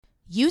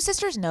You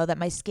sisters know that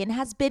my skin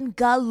has been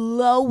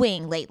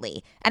glowing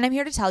lately, and I'm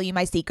here to tell you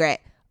my secret.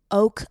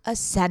 Oak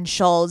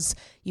Essentials.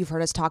 You've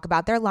heard us talk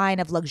about their line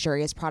of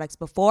luxurious products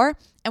before,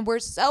 and we're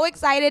so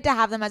excited to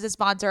have them as a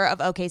sponsor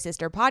of OK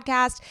Sister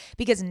Podcast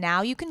because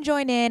now you can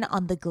join in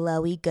on the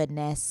glowy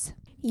goodness.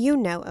 You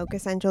know Oak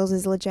Essentials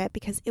is legit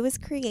because it was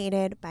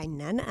created by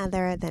none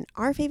other than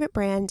our favorite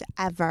brand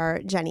ever,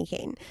 Jenny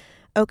Kane.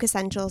 Oak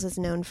Essentials is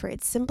known for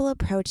its simple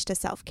approach to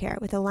self-care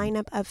with a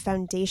lineup of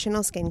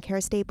foundational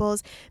skincare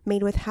staples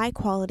made with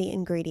high-quality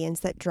ingredients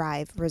that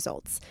drive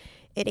results.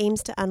 It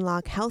aims to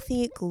unlock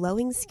healthy,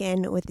 glowing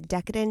skin with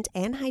decadent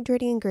and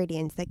hydrating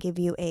ingredients that give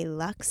you a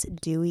luxe,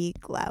 dewy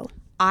glow.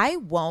 I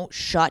won't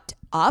shut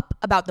up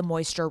about the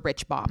Moisture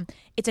Rich Balm.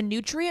 It's a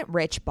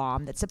nutrient-rich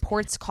balm that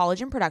supports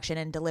collagen production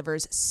and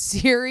delivers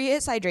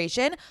serious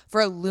hydration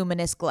for a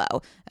luminous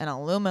glow. And a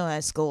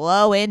luminous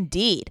glow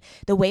indeed.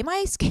 The way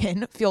my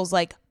skin feels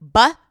like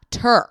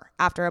butter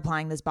after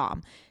applying this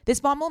balm. This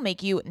balm will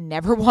make you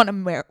never want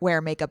to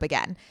wear makeup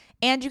again.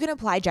 And you can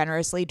apply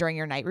generously during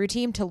your night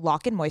routine to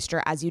lock in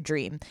moisture as you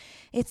dream.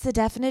 It's the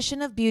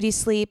definition of beauty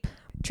sleep.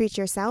 Treat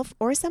yourself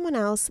or someone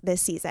else this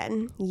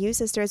season. You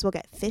sisters will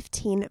get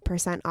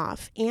 15%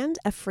 off and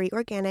a free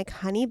organic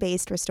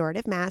honey-based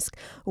restorative mask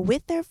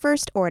with their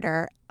first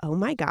order. Oh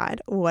my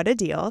God, what a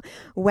deal.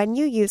 When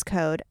you use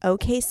code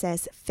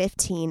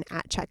OKSIS15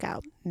 at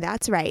checkout.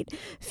 That's right,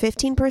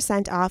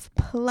 15% off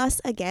plus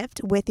a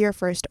gift with your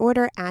first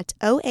order at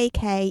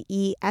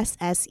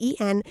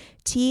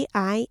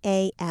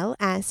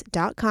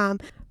OAKESSENTIALS.com.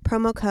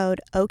 Promo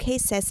code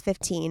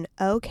OKSIS15,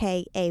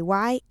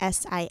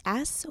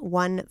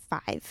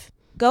 OKAYSIS15.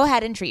 Go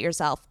ahead and treat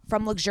yourself.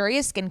 From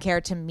luxurious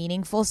skincare to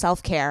meaningful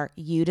self-care,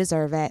 you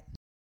deserve it.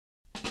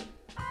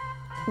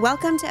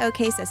 Welcome to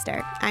OK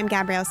Sister. I'm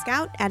Gabrielle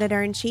Scout,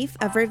 editor-in-chief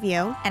of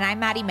Review. And I'm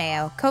Maddie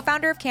Mayo,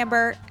 co-founder of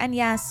Camber. And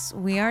yes,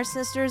 we are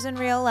sisters in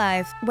real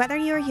life. Whether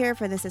you are here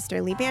for the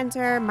sisterly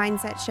banter,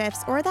 mindset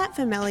shifts, or that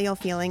familial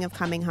feeling of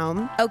coming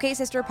home, OK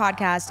Sister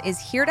Podcast is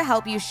here to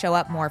help you show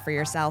up more for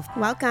yourself.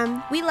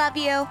 welcome, We love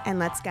you. and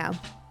let's go.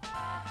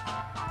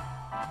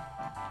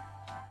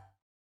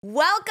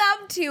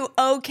 Welcome to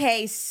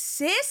OK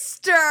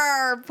Sister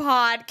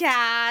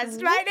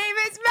Podcast. My name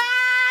is Matt.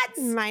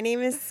 My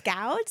name is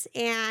Scout,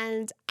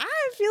 and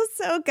I feel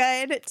so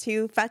good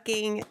to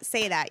fucking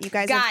say that. You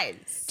guys,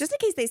 just in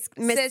case they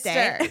missed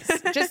sisters,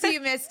 it. just so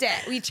you missed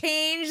it, we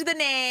changed the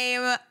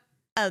name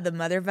of the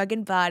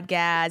motherfucking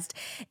podcast.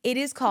 It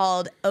is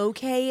called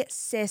OK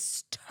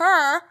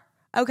Sister,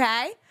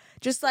 okay?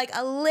 Just like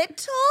a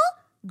little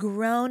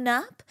grown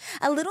up,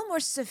 a little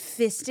more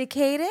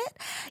sophisticated.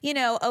 You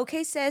know,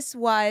 OK Sis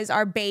was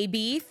our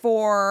baby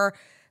for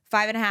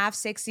 5.5,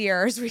 6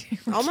 years.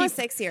 Almost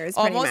 6 years,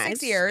 Almost pretty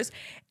 6 much. years.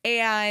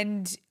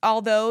 And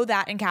although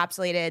that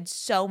encapsulated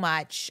so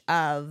much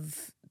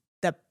of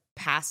the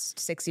past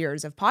 6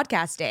 years of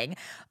podcasting,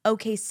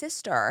 OK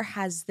Sister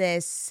has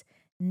this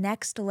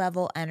next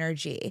level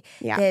energy,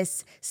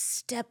 this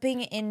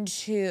stepping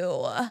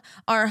into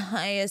our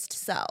highest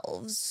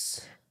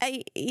selves.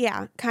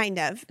 Yeah, kind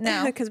of.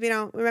 No. Because we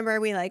don't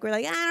remember, we're like,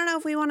 I don't know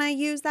if we want to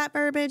use that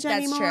verbiage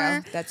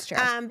anymore. That's true.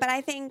 But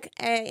I think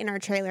in our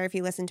trailer, if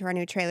you listen to our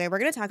new trailer, we're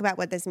going to talk about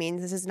what this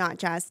means. This is not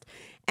just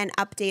an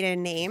updated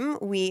name.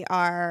 We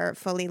are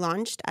fully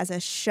launched as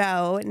a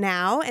show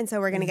now. And so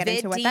we're going to get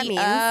into what that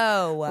means.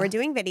 We're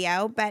doing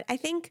video. But I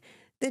think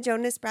the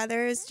Jonas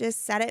Brothers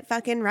just said it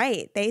fucking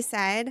right. They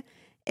said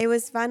it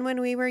was fun when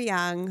we were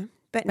young,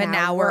 but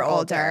now we're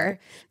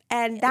older.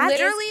 And that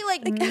literally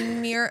like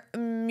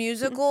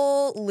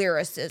musical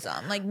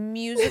lyricism, like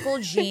musical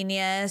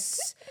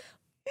genius.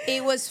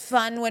 It was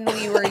fun when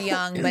we were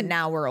young, but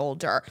now we're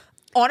older.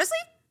 Honestly,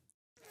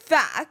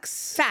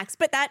 facts.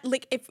 But that,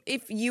 like,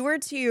 if you were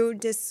to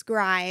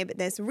describe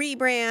this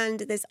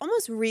rebrand, this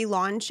almost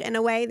relaunch in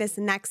a way, this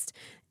next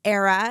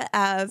era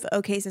of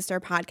OK Sister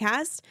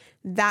Podcast,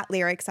 that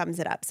lyric sums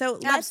it up. So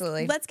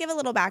let's give a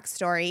little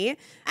backstory.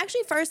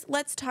 Actually, first,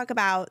 let's talk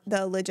about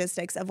the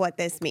logistics of what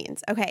this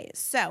means. Okay,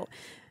 so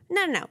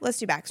no. Let's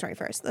do backstory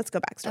first. Let's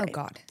go backstory. Oh,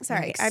 God.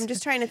 Sorry. Nice. I'm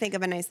just trying to think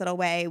of a nice little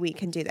way we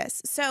can do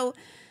this. So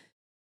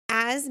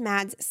as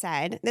Mads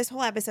said, this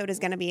whole episode is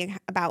going to be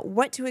about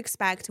what to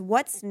expect,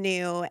 what's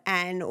new,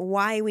 and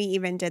why we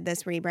even did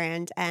this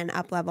rebrand and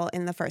up level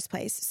in the first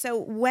place. So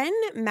when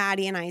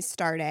Maddie and I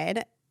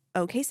started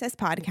OK Sis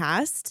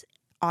Podcast,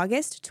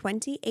 August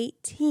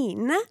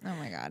 2018. Oh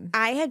my God.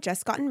 I had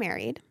just gotten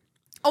married.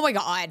 Oh my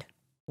God.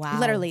 Wow.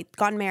 Literally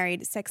gotten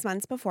married 6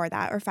 months before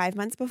that or 5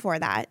 months before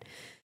that.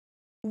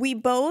 We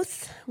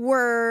both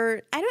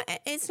were,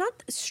 it's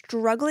not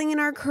struggling in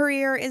our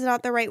career is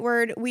not the right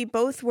word. We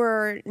both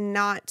were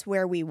not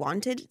where we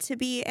wanted to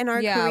be in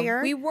our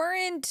career. We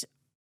weren't.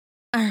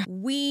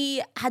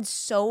 We had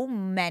so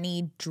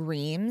many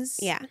dreams.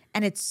 Yeah.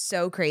 And it's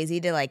so crazy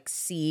to like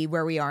see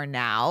where we are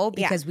now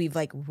because we've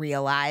like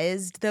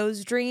realized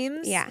those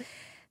dreams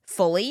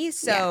fully.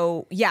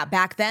 So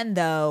back then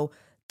though,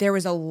 there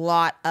was a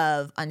lot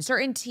of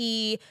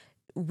uncertainty.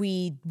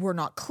 We were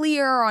not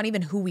clear on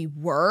even who we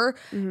were.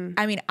 Mm-hmm.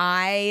 I mean,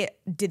 I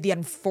did the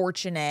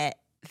unfortunate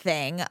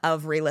thing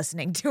of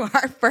re-listening to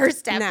our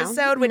first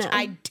episode, which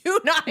I do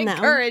not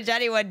encourage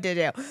anyone to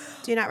do.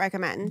 Do not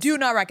recommend. Do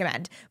not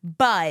recommend.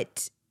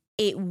 But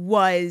it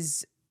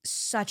was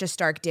such a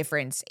stark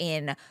difference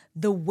in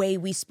the way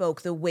we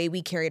spoke, the way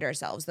we carried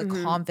ourselves, the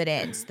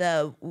confidence,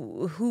 the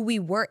who we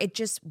were. It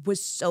just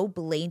was so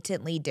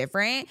blatantly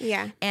different.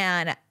 Yeah.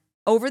 And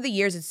over the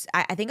years,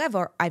 I think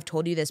I've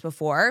told you this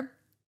before.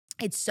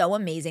 It's so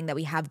amazing that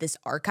we have this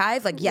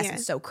archive. Like, yes,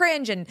 it's so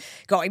cringe, and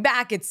going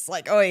back, it's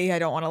like, oh, I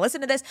don't want to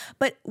listen to this.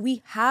 But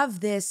we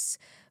have this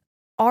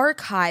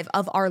archive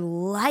of our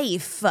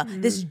life,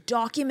 this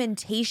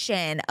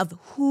documentation of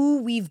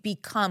who we've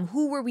become,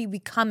 who were we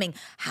becoming,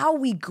 how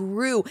we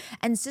grew.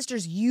 And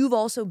sisters, you've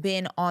also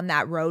been on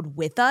that road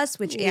with us,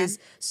 which is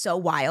so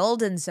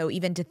wild. And so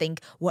even to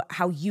think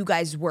how you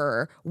guys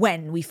were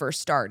when we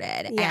first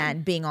started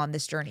and being on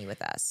this journey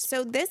with us.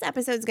 So this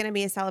episode is going to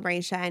be a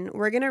celebration.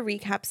 We're going to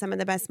recap some of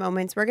the best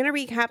moments. We're going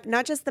to recap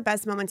not just the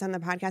best moments on the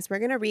podcast. We're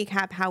going to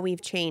recap how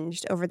we've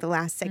changed over the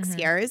last 6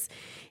 years.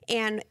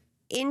 And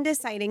in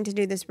deciding to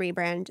do this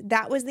rebrand,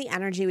 that was the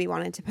energy we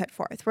wanted to put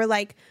forth. We're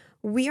like,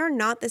 we are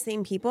not the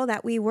same people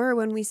that we were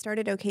when we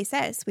started OK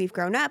Sis. We've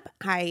grown up.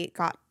 I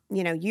got,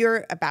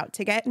 you're about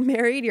to get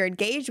married. You're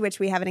engaged, which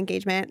we have an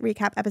engagement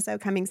recap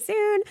episode coming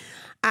soon.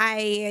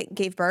 I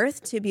gave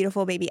birth to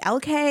beautiful baby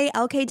LK.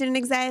 LK didn't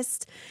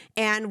exist.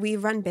 And we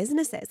run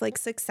businesses, like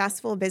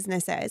successful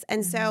businesses.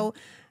 And so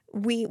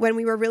when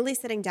we were really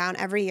sitting down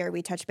every year,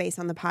 we touch base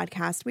on the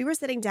podcast. We were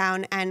sitting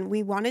down and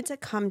we wanted to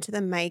come to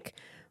the mic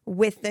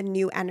with the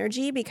new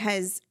energy,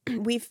 because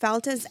we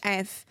felt as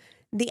if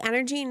the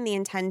energy and the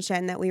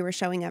intention that we were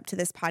showing up to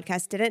this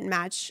podcast didn't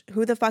match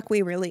who the fuck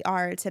we really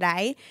are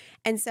today.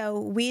 And so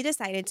we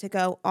decided to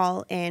go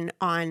all in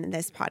on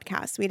this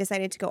podcast. We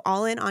decided to go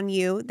all in on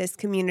you, this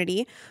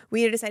community.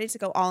 We decided to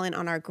go all in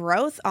on our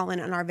growth, all in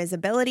on our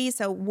visibility.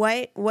 So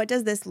what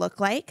does this look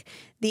like?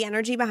 The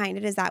energy behind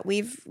it is that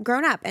we've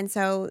grown up. And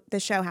so the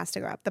show has to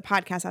grow up. The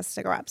podcast has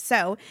to grow up.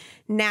 So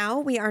now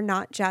we are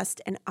not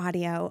just an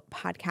audio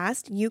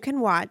podcast. You can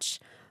watch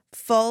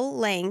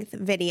full-length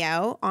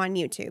video on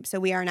YouTube. So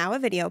we are now a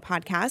video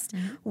podcast.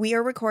 We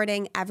are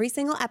recording every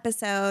single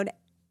episode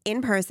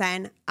in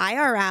person,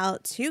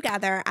 IRL,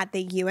 together at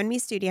the You and Me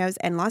Studios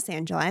in Los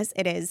Angeles.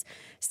 It is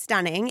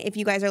stunning. If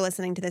you guys are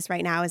listening to this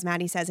right now, as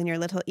Maddie says in your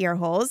little ear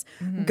holes,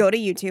 go to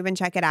YouTube and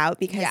check it out,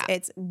 because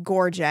it's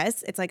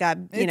gorgeous. It's like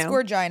it's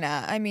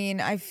gorgina. I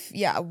mean,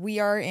 we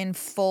are in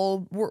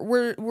full.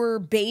 We're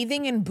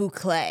bathing in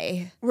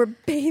boucle. We're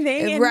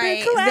bathing in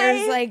right. boucle.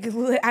 There's like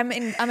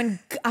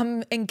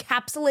I'm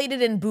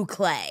encapsulated in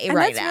boucle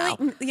right now.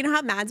 Really, you know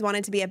how Mads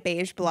wanted to be a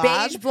beige blob?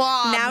 Beige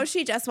blob. Now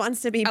she just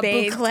wants to be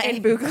bathed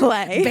in boucle.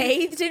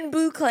 Bathed in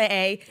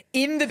boucle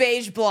in the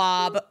beige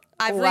blob.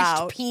 I've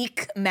reached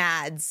peak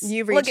Mads.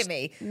 Look at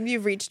me.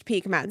 You've reached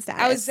peak Mads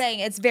status. I was saying,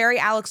 it's very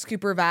Alex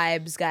Cooper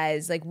vibes,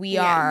 guys. Like, we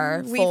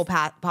are full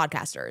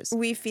podcasters.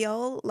 We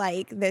feel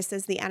like this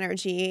is the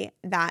energy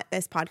that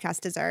this podcast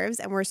deserves.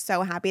 And we're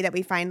so happy that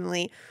we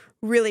finally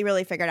really,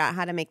 really figured out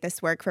how to make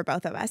this work for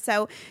both of us.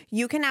 So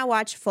you can now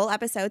watch full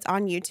episodes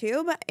on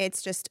YouTube.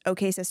 It's just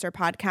OK Sister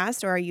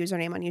Podcast, or our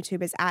username on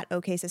YouTube is at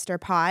OK Sister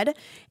Pod.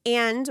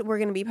 And we're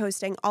going to be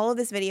posting all of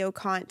this video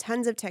content,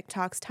 tons of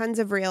TikToks, tons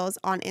of Reels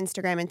on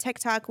Instagram and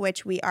TikTok,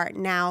 which we are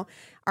now,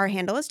 our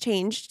handle has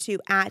changed to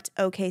at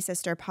OK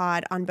Sister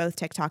Pod on both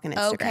TikTok and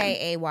Instagram.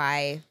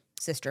 OKAY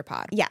Sister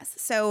Pod. Yes.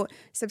 So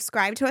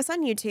subscribe to us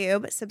on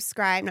YouTube,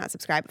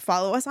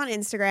 follow us on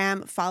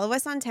Instagram, follow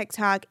us on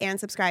TikTok, and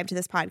subscribe to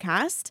this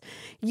podcast.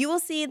 You will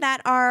see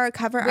that our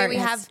cover art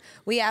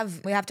we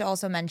have to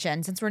also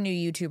mention, since we're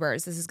new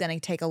YouTubers, this is going to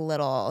take a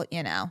little,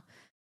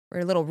 we're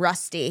a little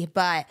rusty,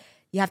 but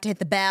you have to hit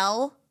the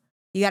bell.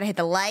 You got to hit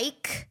the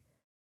like.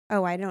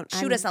 Oh, I don't.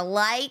 Shoot us a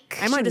like.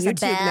 I'm on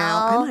YouTube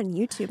now. I'm on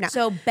YouTube now.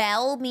 So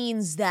bell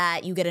means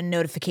that you get a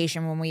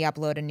notification when we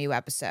upload a new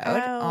episode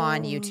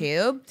on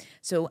YouTube.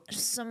 So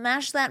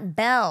smash that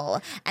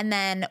bell. And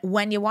then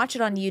when you watch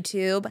it on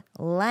YouTube,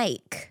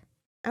 like.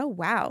 Oh,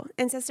 wow.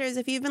 And sisters,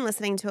 if you've been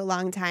listening to a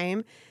long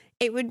time,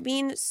 it would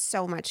mean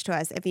so much to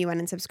us if you went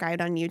and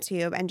subscribed on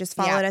YouTube and just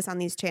followed us on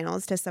these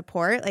channels to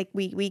support. Like,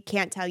 we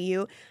can't tell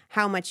you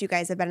how much you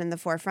guys have been in the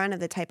forefront of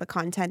the type of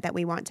content that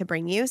we want to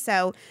bring you.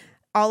 So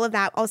all of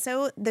that.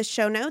 Also, the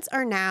show notes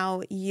are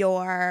now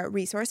your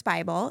resource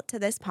Bible to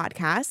this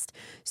podcast.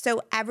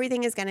 So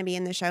everything is going to be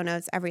in the show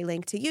notes. Every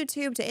link to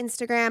YouTube, to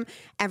Instagram,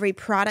 every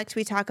product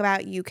we talk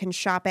about, you can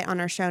shop it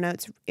on our show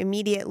notes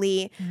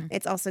immediately.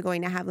 It's also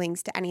going to have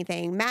links to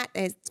anything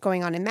is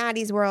going on in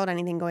Maddie's world,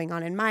 anything going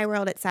on in my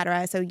world,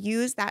 etc. So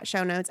use that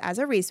show notes as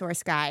a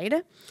resource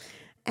guide.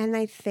 And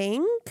I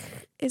think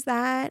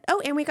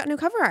and we got new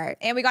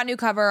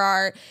cover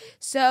art.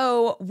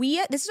 So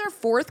this is our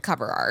fourth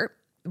cover art.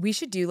 We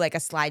should do like a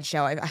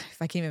slideshow if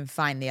I can even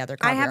find the other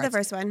cover. I have the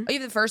first one. Oh, you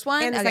have the first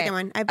one? And the second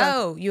one. I have both.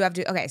 Oh, you have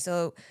to. Okay,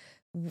 so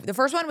the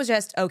first one was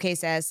just OK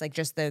Sis, like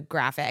just the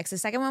graphics. The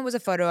second one was a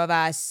photo of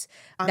us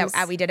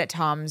that we did at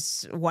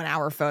Tom's 1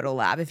 hour photo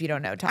lab. If you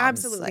don't know Tom.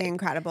 Absolutely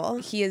incredible.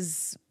 He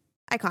is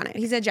iconic.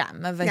 He's a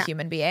gem of a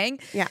human being.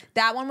 Yeah.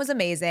 That one was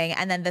amazing.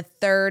 And then the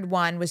third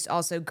one was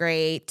also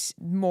great.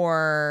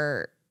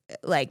 More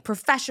like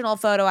professional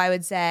photo, I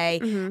would say.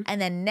 Mm-hmm. And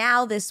then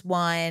now this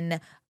one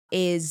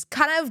is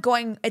kind of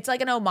going, it's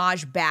like an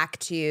homage back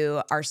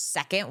to our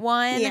second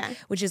one,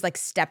 which is like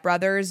Step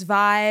Brothers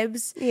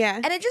vibes. Yeah.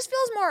 And it just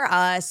feels more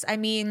us. I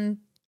mean,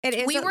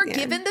 we were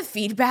given the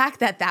feedback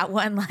that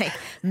one like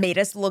made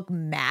us look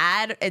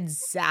mad and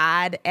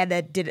sad, and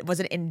it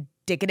wasn't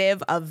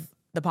indicative of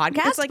the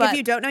podcast. It's like, if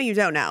you don't know, you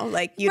don't know.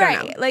 Like, you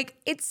don't know. Like,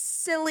 it's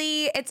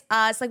silly. It's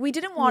us. Like, we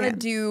didn't want to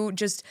do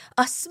just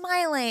us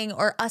smiling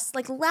or us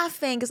like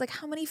laughing, because like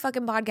how many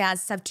fucking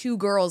podcasts have two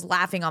girls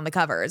laughing on the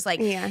covers? Like,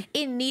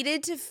 it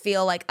needed to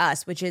feel like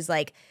us, which is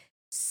like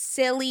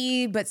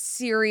silly but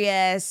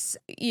serious,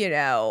 you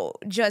know,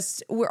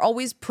 just we're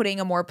always putting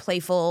a more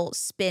playful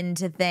spin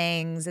to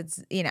things.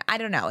 It's, you know, I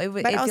don't know.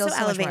 It also feels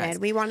so elevated.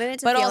 We wanted it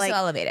to feel like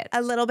elevated.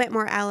 A little bit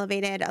more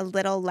elevated, a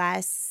little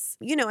less,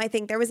 you know, I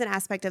think there was an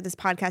aspect of this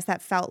podcast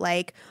that felt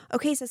like,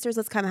 okay, sisters,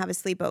 let's come have a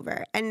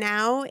sleepover. And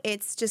now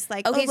it's just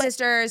like, okay,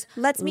 sisters,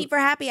 let's meet for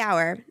happy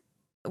hour.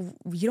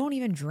 You don't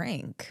even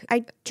drink.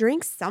 I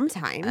drink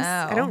sometimes.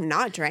 I don't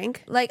not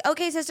drink. Like,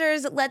 okay,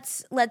 sisters,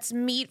 let's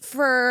meet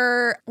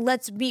for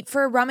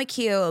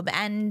Rummacube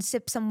and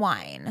sip some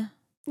wine.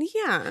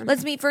 Yeah.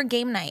 Let's meet for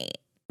game night.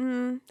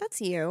 That's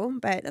you,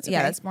 but that's okay.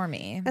 Yeah, that's more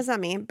me. That's not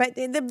me. But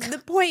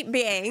the point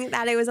being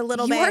that it was a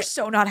little bit. You are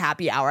so not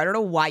happy hour. I don't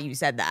know why you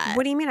said that.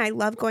 What do you mean? I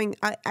love going.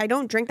 I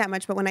don't drink that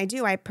much, but when I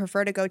do, I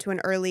prefer to go to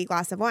an early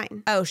glass of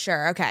wine. Oh,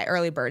 sure. Okay.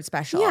 Early bird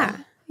special. Yeah.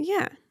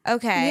 Yeah.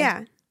 Okay.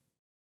 Yeah.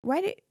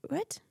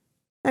 What?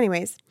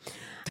 Anyways.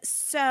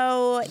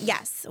 So,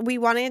 yes, we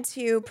wanted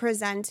to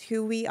present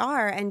who we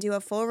are and do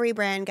a full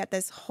rebrand, get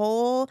this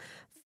whole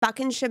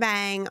fucking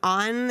shebang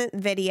on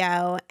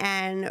video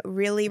and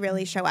really,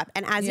 really show up.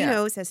 And as you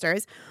know,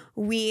 sisters,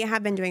 we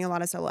have been doing a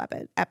lot of solo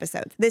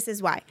episodes. This is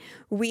why.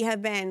 We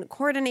have been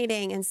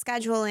coordinating and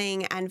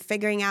scheduling and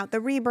figuring out the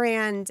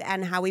rebrand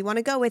and how we want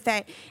to go with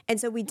it.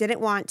 And so we didn't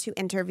want to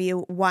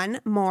interview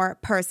one more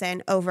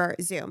person over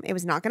Zoom. It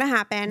was not going to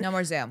happen. No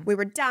more Zoom. We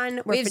were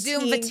done. We have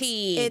Zoom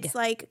fatigue. It's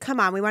like,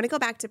 come on, we want to go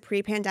back to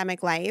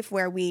pre-pandemic life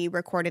where we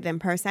recorded in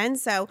person.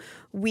 So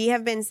we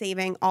have been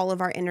saving all of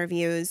our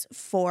interviews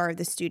for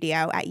the studio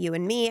at You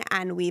and Me,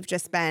 and we've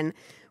just been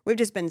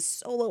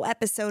solo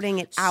episoding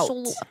it out.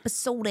 Solo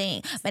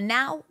episoding. But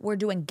now we're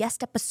doing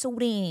guest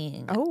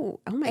episoding. Oh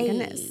my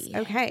goodness.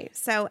 Okay.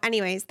 So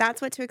anyways,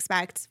 that's what to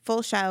expect.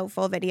 Full show,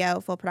 full video,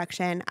 full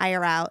production,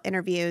 IRL,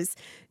 interviews,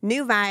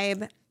 new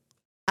vibe,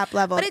 up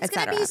level, but it's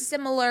going to be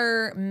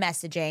similar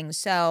messaging.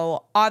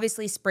 So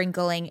obviously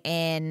sprinkling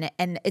in,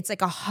 and it's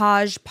like a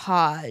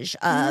hodgepodge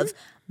of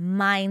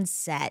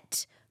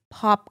mindset,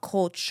 pop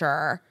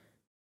culture,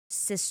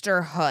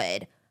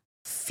 sisterhood,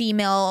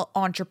 female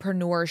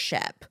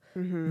entrepreneurship,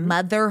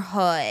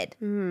 motherhood,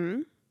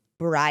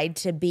 bride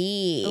to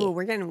be. Oh,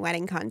 we're getting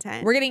wedding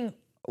content. We're getting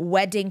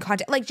wedding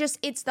content. Like, just,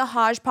 it's the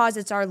hodgepodge.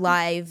 It's our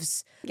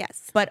lives.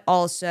 Yes. But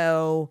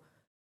also,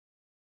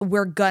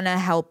 we're gonna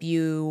help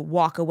you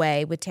walk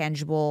away with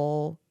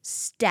tangible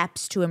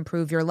steps to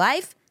improve your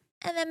life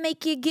and then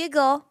make you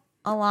giggle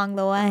along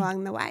the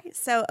way.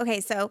 So,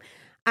 okay, so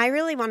I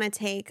really want to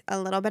take a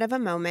little bit of a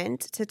moment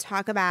to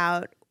talk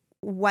about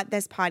what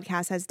this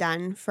podcast has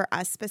done for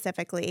us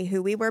specifically,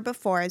 who we were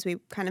before, as we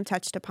kind of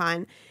touched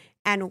upon,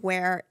 and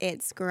where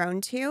it's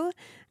grown to.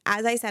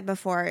 As I said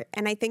before,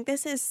 and I think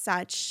this is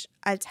such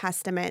a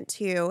testament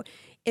to,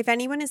 if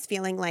anyone is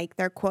feeling like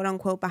they're quote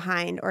unquote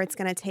behind or it's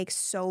going to take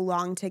so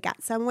long to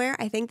get somewhere,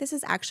 I think this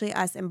is actually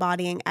us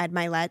embodying Ed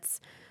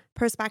Milet's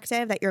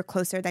perspective that you're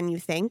closer than you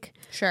think.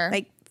 Sure.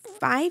 Like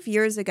 5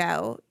 years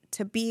ago,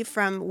 to be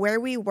from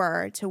where we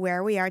were to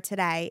where we are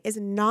today is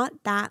not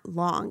that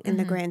long in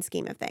the grand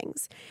scheme of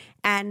things.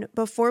 And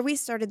before we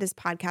started this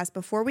podcast,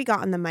 before we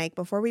got on the mic,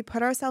 before we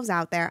put ourselves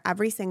out there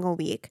every single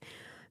week,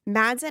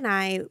 Mads and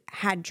I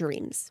had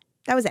dreams.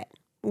 That was it.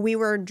 We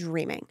were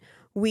dreaming.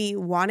 We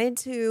wanted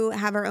to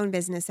have our own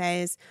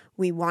businesses.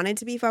 We wanted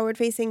to be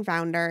forward-facing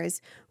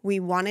founders. We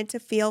wanted to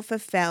feel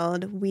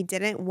fulfilled. We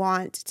didn't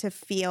want to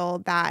feel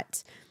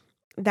that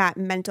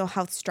mental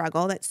health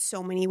struggle that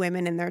so many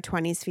women in their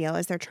 20s feel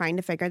as they're trying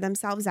to figure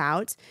themselves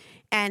out.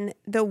 And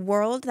the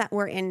world that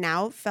we're in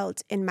now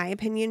felt, in my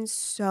opinion,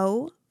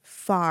 so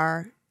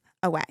far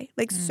away,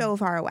 so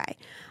far away.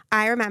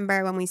 I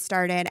remember when we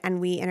started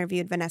and we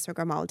interviewed Vanessa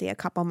Grimaldi a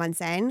couple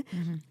months in,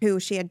 who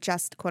she had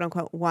just, quote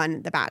unquote,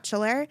 won The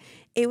Bachelor.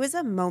 It was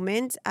a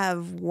moment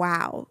of,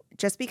 wow,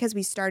 just because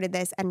we started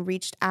this and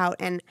reached out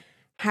and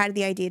had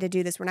the idea to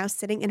do this, we're now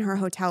sitting in her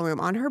hotel room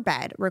on her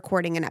bed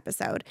recording an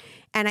episode.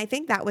 And I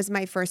think that was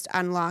my first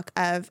unlock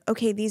of,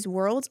 okay, these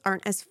worlds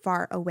aren't as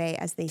far away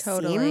as they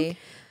seem.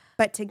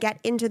 But to get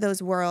into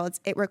those worlds,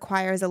 it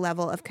requires a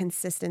level of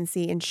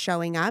consistency and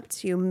showing up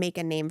to make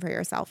a name for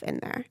yourself in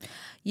there.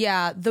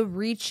 Yeah, the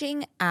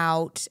reaching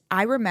out,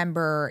 I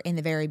remember in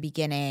the very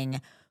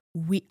beginning,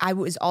 I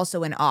was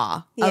also in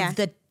awe of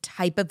the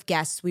type of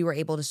guests we were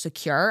able to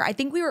secure. I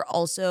think we were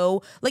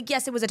also, like,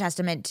 yes, it was a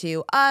testament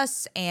to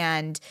us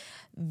and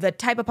the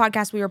type of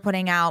podcast we were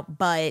putting out,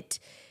 but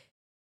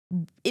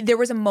it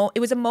was a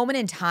moment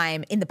in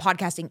time in the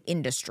podcasting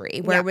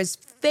industry where it was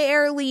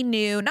fairly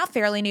new, not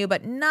fairly new,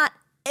 but not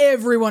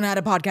everyone had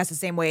a podcast the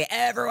same way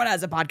everyone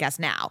has a podcast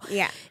now.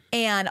 Yeah.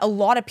 And a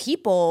lot of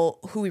people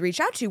who we reached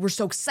out to were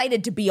so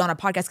excited to be on a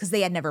podcast because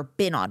they had never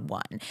been on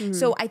one. Mm-hmm.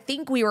 So I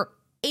think we were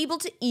able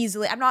to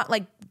easily, I'm not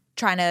like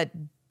trying to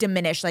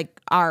diminish like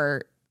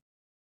our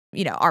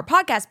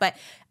podcast, but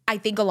I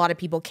think a lot of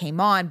people came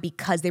on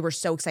because they were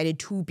so excited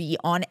to be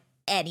on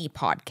any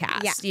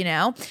podcast, you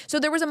know? So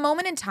there was a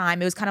moment in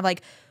time, it was kind of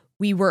like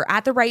we were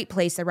at the right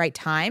place, the right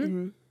time.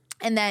 Mm-hmm.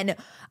 And then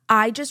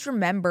I just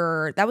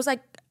remember that was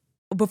like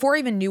before I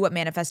even knew what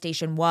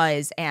manifestation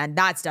was, and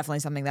that's definitely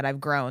something that I've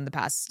grown the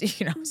past,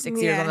 6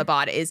 years on the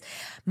pod, is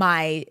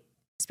my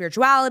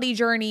spirituality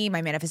journey,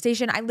 my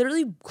manifestation. I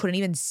literally couldn't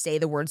even say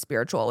the word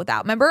spiritual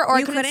without, remember? Or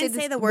you couldn't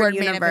say the word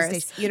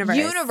universe.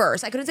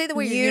 Universe. I couldn't say the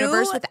word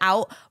universe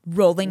without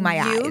rolling my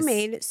eyes. You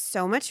made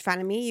so much fun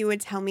of me. You would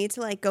tell me to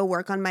like go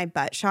work on my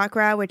butt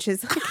chakra, which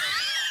is like,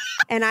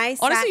 and I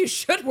honestly, you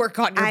should work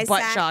on your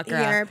butt chakra.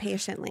 I sat here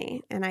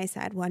patiently, and I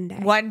said, one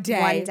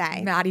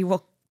day, Maddie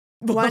will.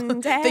 One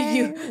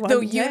day,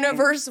 the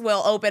universe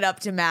will open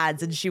up to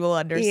Mads, and she will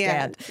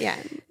understand. Yeah.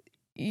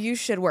 You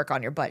should work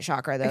on your butt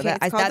chakra, though. Okay,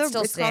 That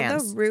still it's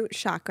stands. called the root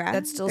chakra.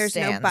 That still There's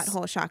stands. no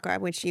butthole chakra,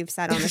 which you've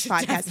said on this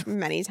podcast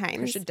many times.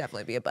 There should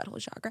definitely be a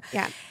butthole chakra.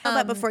 Yeah.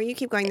 But before you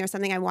keep going, there's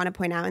something I want to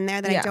point out in there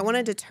that I don't want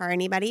to deter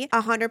anybody.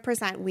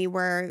 100% we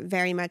were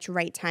very much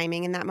right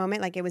timing in that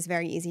moment. Like it was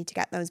very easy to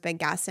get those big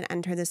guests and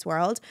enter this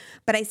world.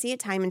 But I see it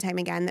time and time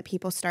again that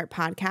people start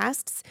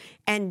podcasts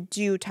and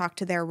do talk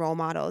to their role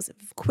models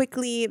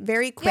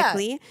very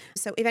quickly. Yeah.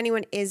 So if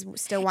anyone is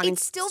still wanting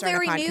to start a podcast.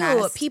 It's still very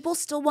new. People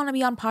still want to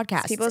be on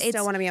podcasts. People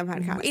still want to be on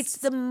podcasts.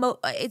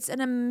 It's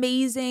an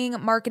amazing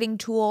marketing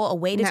tool, a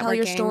way to tell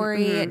your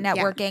story,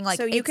 networking. Yeah. Like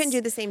so you can do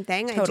the same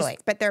thing. Totally.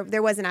 But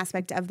there was an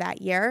aspect of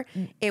that year.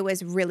 It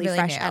was really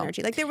fresh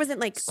energy. Like there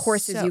wasn't like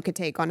courses you could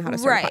take on how to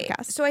start a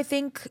podcast. So I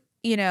think,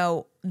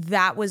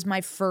 that was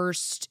my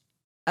first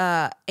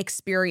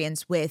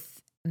experience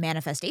with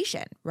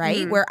manifestation, right?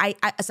 Mm-hmm. Where I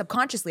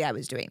subconsciously I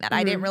was doing that. Mm-hmm.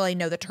 I didn't really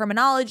know the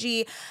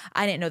terminology.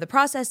 I didn't know the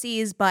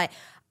processes, but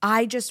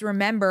I just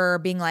remember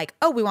being like,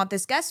 oh, we want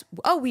this guest.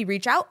 Oh, we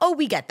reach out. Oh,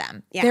 we get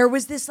them. Yeah. There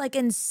was this like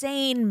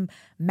insane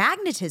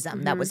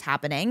magnetism that was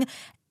happening.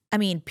 I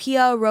mean,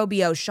 Pia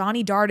Robio,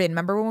 Shawnee Darden.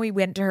 Remember when we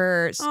went to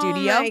her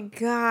studio? Oh my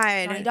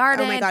God. Shawnee Darden.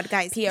 Oh my God,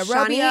 guys. Pia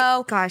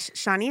Robio.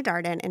 Shawnee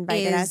Darden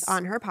invited us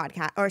on her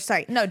podcast. Or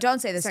sorry. No, don't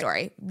say the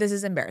story. This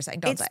is embarrassing.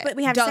 Don't say it. But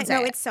we have to say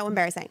no, it's so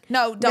embarrassing.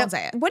 No, don't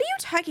say it. What are you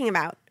talking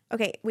about?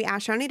 Okay, we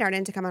asked Shawnee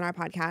Darden to come on our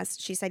podcast.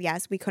 She said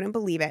yes. We couldn't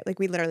believe it. Like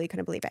we literally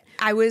couldn't believe it.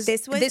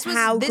 This was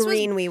how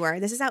green we were.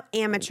 This is how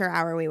amateur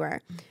hour we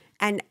were.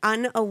 And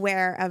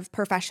unaware of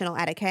professional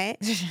etiquette,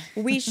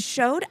 we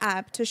showed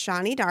up to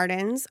Shawnee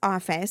Darden's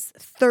office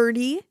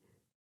 30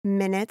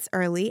 minutes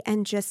early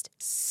and just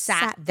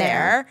sat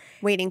there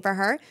waiting for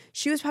her.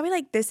 She was probably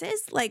like, this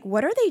is like,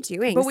 what are they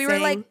doing? But we were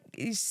like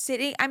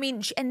sitting, I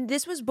mean, and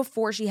this was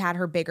before she had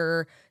her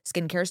bigger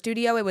skincare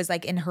studio. It was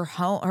like in her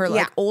home,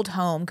 like old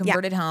home,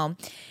 converted home.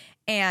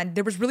 And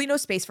there was really no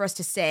space for us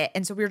to sit.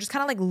 And so we were just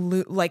kind of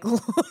like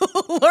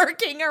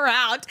lurking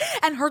around.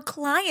 And her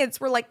clients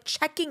were like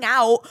checking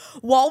out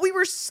while we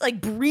were like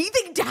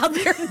breathing down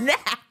their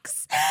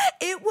necks.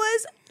 It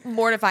was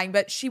mortifying,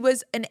 but she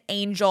was an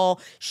angel.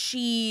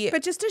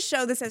 But just to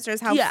show the sisters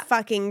how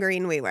fucking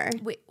green we were.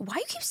 Wait, why do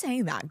you keep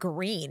saying that?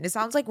 Green? It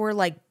sounds like we're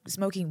like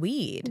smoking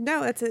weed.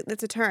 No, it's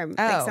a term.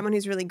 Oh. Like someone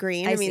who's really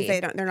green. It means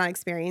they're not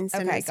experienced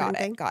in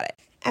something. Got it.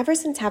 Ever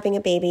since having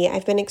a baby,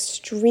 I've been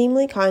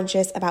extremely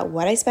conscious about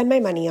what I spend my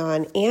money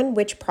on and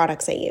which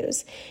products I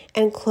use.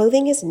 And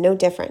clothing is no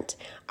different.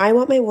 I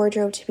want my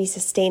wardrobe to be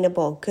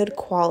sustainable, good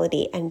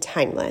quality, and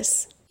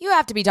timeless. You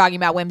have to be talking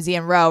about Whimsy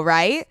and Row,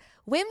 right?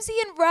 Whimsy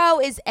and Row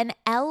is an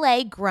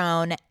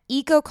LA-grown,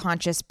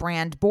 eco-conscious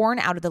brand born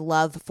out of the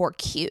love for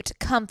cute,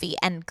 comfy,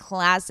 and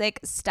classic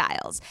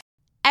styles.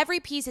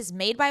 Every piece is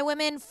made by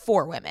women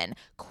for women.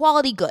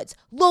 Quality goods,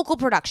 local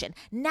production,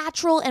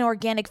 natural and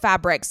organic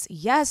fabrics.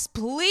 Yes,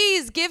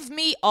 please give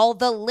me all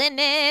the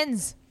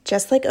linens.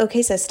 Just like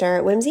OK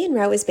Sister, Whimsy and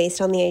Row is based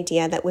on the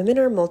idea that women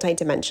are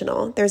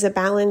multidimensional. There's a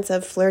balance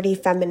of flirty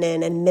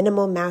feminine and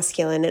minimal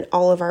masculine in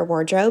all of our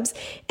wardrobes,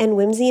 and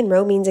Whimsy and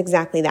Row means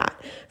exactly that.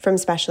 From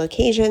special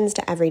occasions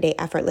to everyday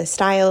effortless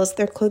styles,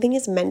 their clothing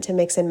is meant to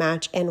mix and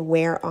match and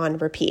wear on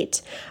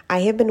repeat. I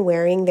have been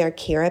wearing their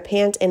Kira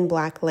pant in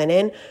black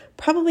linen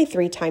probably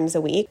 3 times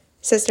a week.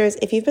 Sisters,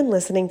 if you've been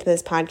listening to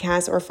this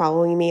podcast or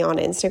following me on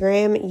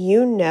Instagram,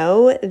 you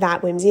know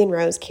that Whimsy and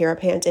Row's Kira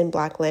pant in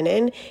black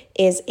linen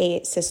is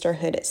a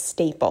sisterhood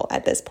staple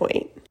at this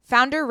point.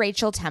 Founder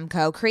Rachel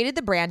Temko created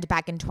the brand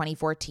back in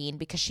 2014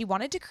 because she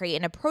wanted to create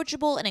an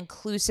approachable and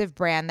inclusive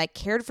brand that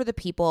cared for the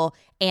people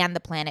and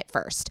the planet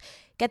first.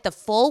 Get the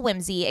full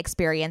Whimsy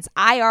experience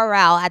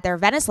IRL at their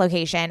Venice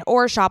location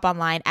or shop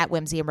online at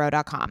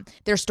whimsyandrow.com.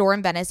 Their store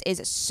in Venice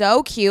is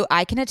so cute.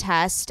 I can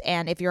attest.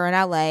 And if you're in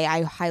LA,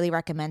 I highly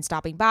recommend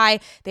stopping by.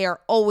 They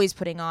are always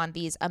putting on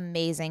these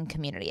amazing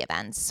community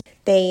events.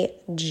 They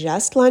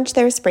just launched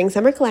their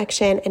spring-summer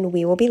collection, and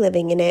we will be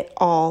living in it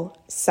all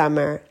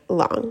summer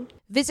long.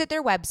 Visit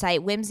their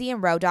website,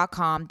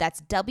 whimsyandrow.com. That's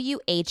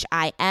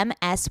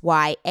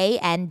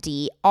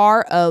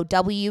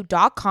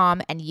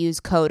WHIMSYANDROW.com and use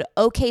code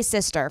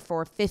OKSister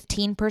for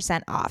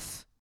 15%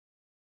 off.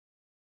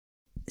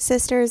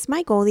 Sisters,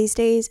 my goal these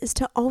days is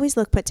to always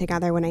look put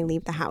together when I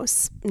leave the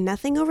house.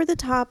 Nothing over the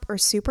top or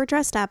super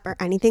dressed up or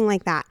anything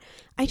like that.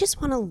 I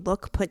just want to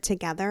look put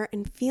together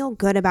and feel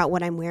good about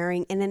what I'm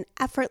wearing in an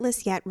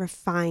effortless yet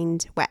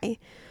refined way.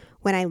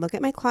 When I look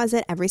at my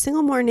closet every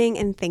single morning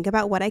and think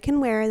about what I can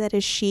wear that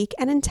is chic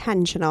and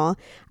intentional,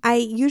 I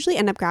usually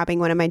end up grabbing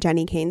one of my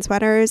Jenny Kane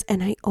sweaters,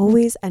 and I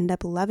always end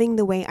up loving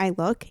the way I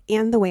look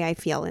and the way I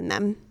feel in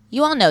them.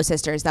 You all know,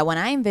 sisters, that when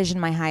I envision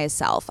my highest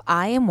self,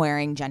 I am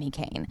wearing Jenny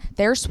Kane.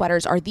 Their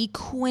sweaters are the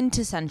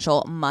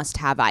quintessential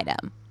must-have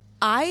item.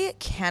 I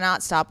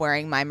cannot stop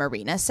wearing my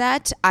Marina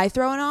set. I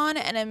throw it on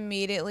and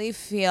immediately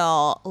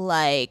feel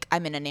like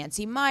I'm in a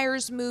Nancy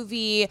Meyers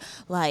movie,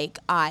 like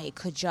I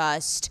could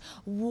just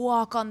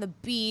walk on the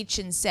beach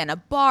in Santa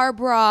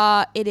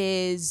Barbara. It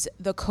is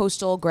the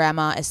coastal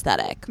grandma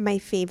aesthetic. My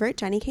favorite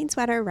Jenny Kane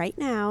sweater right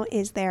now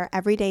is their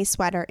everyday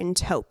sweater in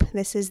taupe.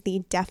 This is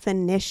the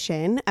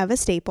definition of a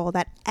staple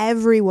that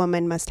every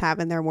woman must have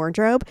in their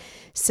wardrobe.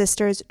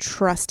 Sisters,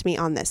 trust me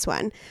on this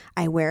one.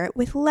 I wear it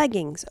with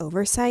leggings,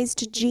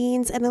 oversized jeans,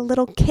 and a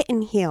little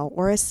kitten heel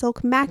or a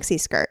silk maxi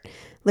skirt.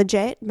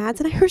 Legit, Mads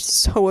and I are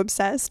so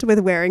obsessed with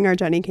wearing our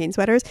Jenny Kane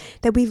sweaters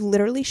that we've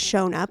literally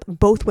shown up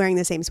both wearing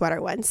the same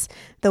sweater once.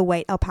 The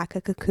white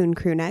alpaca cocoon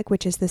crew neck,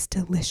 which is this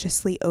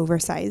deliciously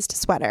oversized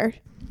sweater.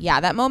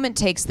 Yeah, that moment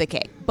takes the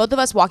cake. Both of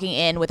us walking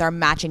in with our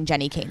matching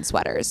Jenny Kane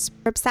sweaters.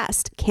 We're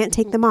obsessed. Can't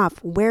take them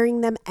off.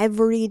 Wearing them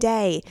every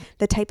day.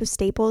 The type of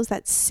staples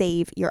that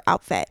save your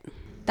outfit.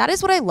 That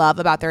is what I love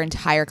about their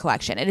entire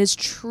collection. It is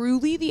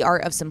truly the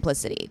art of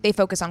simplicity. They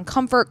focus on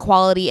comfort,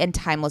 quality, and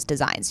timeless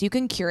designs. You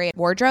can curate a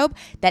wardrobe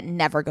that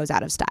never goes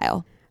out of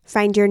style.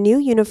 Find your new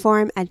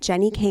uniform at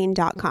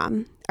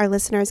jennykane.com. Our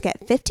listeners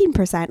get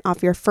 15%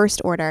 off your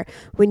first order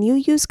when you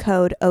use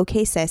code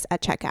OKSIS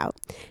at checkout.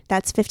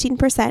 That's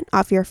 15%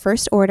 off your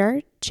first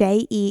order,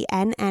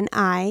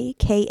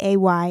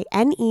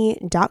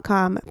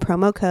 JENNIKAYNE.com,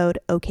 promo code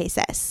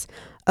OKSIS.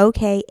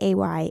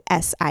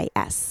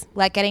 OKAYSIS.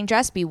 Let getting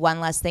dressed be one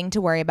less thing to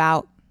worry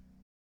about.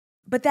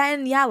 But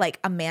then, yeah, like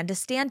Amanda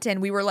Stanton,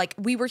 we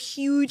were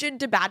huge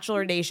into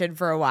Bachelor Nation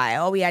for a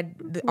while. We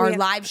had our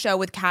live show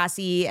with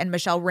Cassie and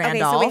Michelle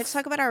Randolph. Okay, so we have to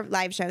talk about our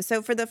live show.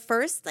 So for the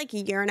first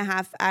year and a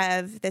half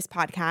of this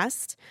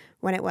podcast,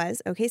 when it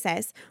was Okay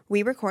Sis,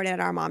 we recorded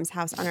at our mom's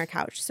house on our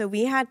couch. So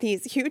we had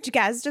these huge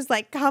guests just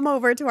come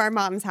over to our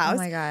mom's house. Oh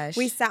my gosh.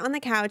 We sat on the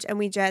couch and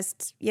we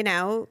just,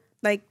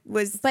 But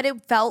it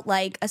felt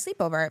like a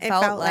sleepover. It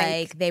felt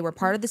like they were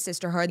part of the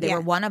sisterhood. They were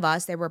one of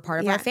us. They were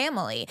part of our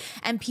family.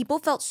 And people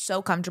felt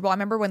so comfortable. I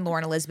remember when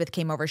Lauren Elizabeth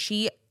came over,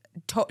 she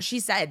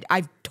said,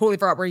 I totally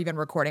forgot we're even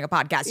recording a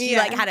podcast. She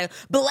had a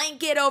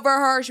blanket over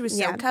her. She was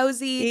so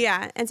cozy.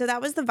 Yeah. And so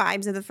that was the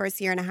vibes of the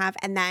first year and a half.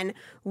 And then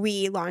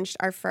we launched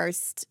our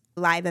first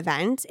live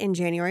event in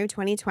January of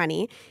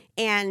 2020.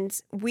 And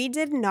we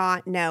did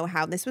not know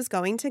how this was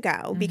going to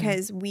go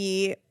because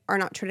we are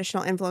not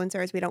traditional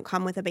influencers. We don't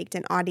come with a baked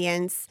in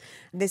audience.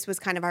 This was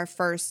kind of our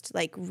first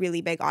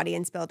really big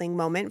audience building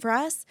moment for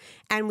us.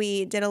 And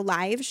we did a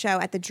live show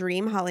at the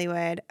Dream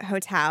Hollywood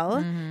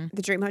Hotel,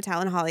 the Dream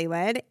Hotel in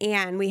Hollywood.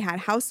 And we had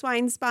House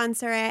Wine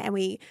sponsor it. And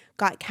we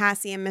got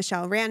Cassie and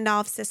Michelle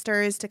Randolph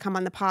sisters to come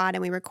on the pod.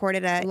 And we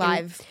recorded a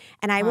live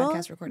and I will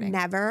recording.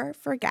 Never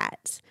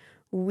forget.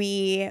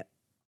 We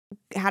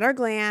had our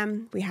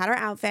glam, we had our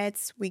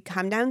outfits, we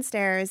come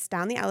downstairs,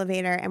 down the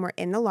elevator, and we're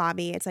in the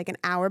lobby. It's an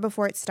hour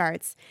before it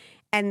starts.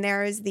 And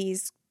there's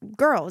these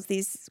girls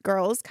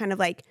kind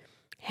of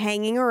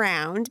hanging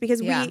around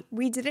because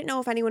we didn't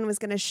know if anyone was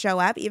going to show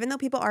up, even though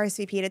people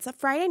RSVP'd. It's a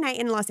Friday night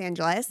in Los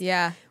Angeles.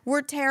 Yeah.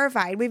 We're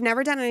terrified. We've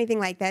never done anything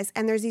like this.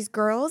 And there's these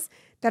girls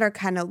that are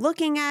kind of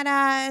looking at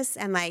us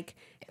and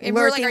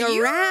lurking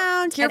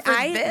around. And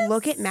I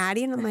look at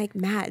Maddie and I'm like,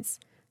 Mads,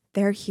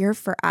 they're here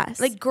for us.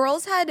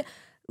 Girls had...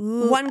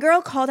 One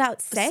girl called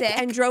out sick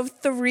and drove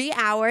 3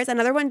 hours.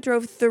 Another one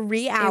drove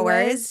 3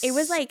 hours. It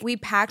was we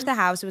packed the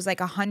house. It was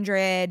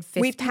 150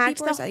 we packed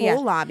people the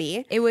whole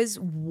lobby. It was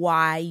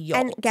wild.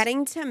 And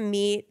getting to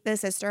meet the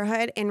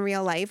sisterhood in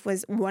real life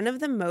was one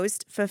of the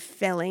most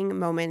fulfilling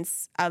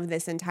moments of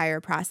this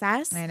entire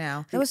process. I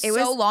know. It was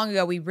so long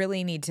ago. We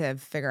really need to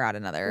figure out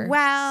another.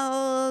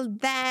 Well,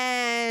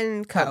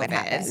 then COVID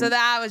happened. So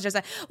that was just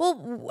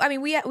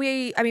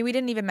we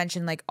didn't even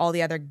mention all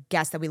the other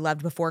guests that we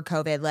loved before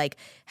COVID,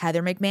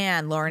 Heather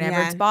McMahon, Lauren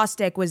Everett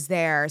Bostic was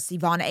there,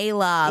 Sivan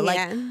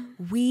Ayla.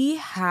 We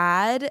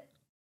had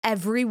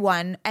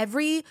everyone,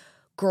 every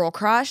girl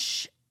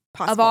crush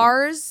possible. of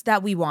ours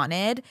that we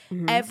wanted.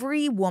 Mhm.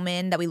 Every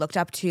woman that we looked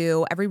up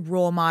to, every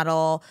role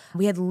model.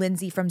 We had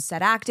Lindsay from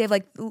Set Active.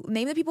 Like,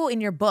 name the people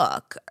in your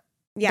book.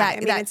 Yeah,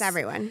 it's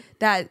everyone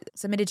that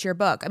submitted to your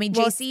book. I mean,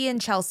 Well, JC and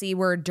Chelsea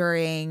were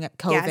during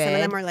COVID. Yeah, some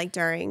of them were like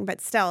during,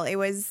 but still, it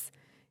was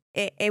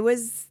like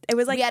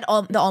we had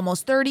the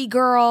Almost 30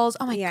 girls.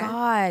 Oh my Yeah.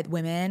 God,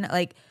 women.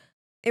 Like,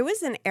 it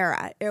was an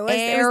era. It was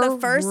the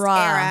first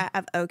era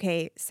of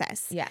OK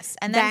Sis. yes.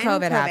 And then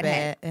COVID happened.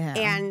 hit. Yeah.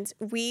 And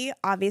we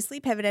obviously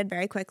pivoted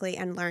very quickly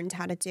and learned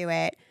how to do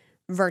it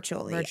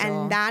virtually.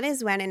 Virtual. And that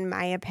is when, in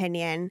my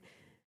opinion,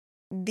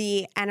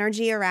 the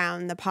energy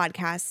around the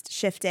podcast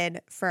shifted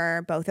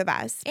for both of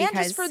us. And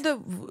just for the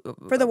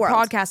world.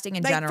 Podcasting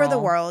in Like, general. for the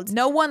world.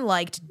 No one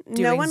liked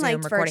doing No one Zoom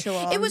liked recording.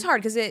 virtual. It was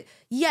hard because it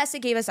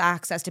gave us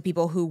access to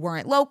people who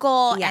weren't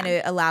local, Yeah. and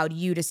it allowed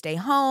you to stay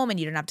home and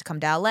you didn't have to come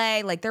to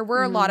LA. Like, there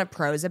were a lot of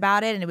pros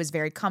about it, and it was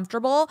very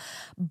comfortable.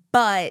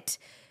 But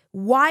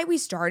why we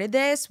started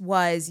this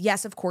was,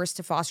 yes, of course,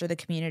 to foster the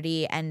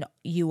community and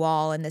you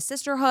all in the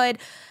sisterhood.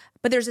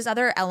 But there's this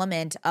other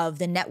element of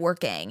the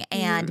networking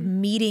and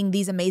meeting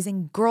these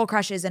amazing girl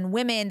crushes and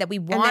women that we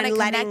want to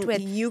connect with.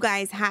 You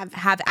guys have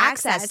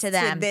access to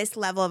them. to this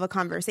level of a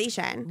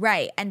conversation.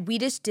 Right. And we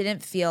just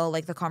didn't feel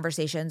like the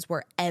conversations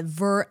were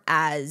ever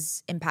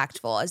as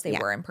impactful as they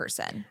were in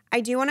person. I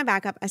do want to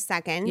back up a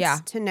second Yeah.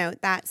 to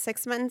note that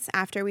 6 months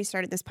after we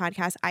started this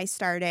podcast, I've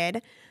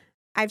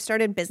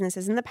started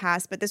businesses in the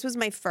past, but this was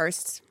my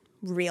first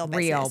real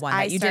business. Real one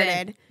that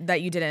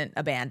you didn't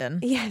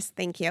abandon. Yes,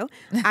 thank you.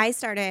 I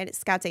started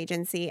Scouts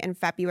Agency in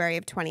February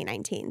of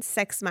 2019,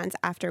 6 months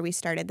after we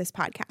started this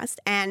podcast.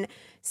 And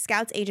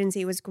Scouts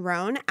Agency was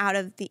grown out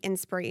of the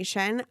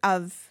inspiration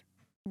of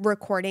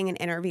recording and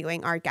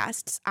interviewing our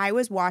guests. I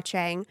was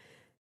watching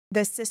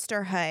the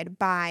sisterhood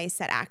by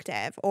Set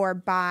Active or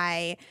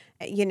by,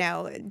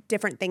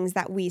 different things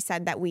that we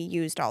said that we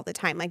used all the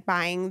time, like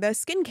buying the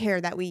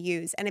skincare that we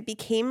use. And it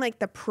became like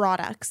the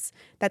products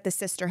that the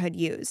sisterhood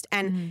used.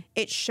 And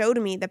it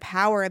showed me the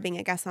power of being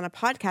a guest on a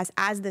podcast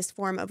as this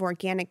form of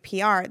organic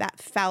PR that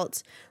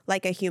felt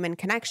like a human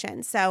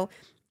connection. So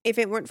if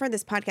it weren't for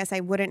this podcast, I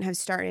wouldn't have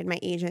started my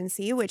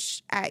agency,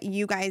 which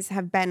you guys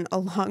have been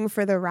along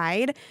for the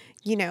ride.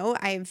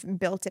 I've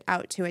built it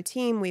out to a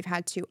team. We've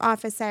had 2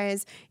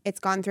 offices. It's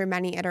gone through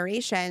many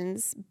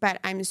iterations, but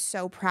I'm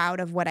so proud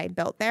of what I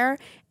built there.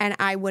 And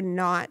I would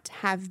not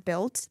have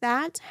built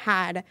that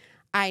had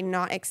I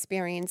not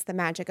experienced the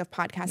magic of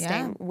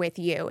podcasting with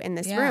you in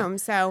this room.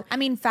 So, I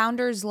mean,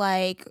 founders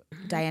like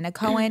Diana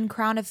Cohen,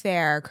 Crown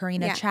Affair,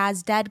 Karina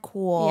Chaz,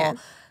 Deadcool. Yeah.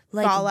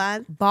 Like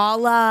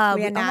Bala.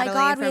 We had oh my Natalie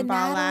God, we from had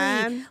Bala.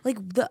 Natalie.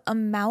 Like, the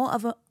amount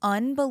of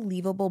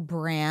unbelievable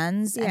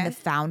brands and the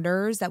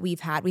founders that we've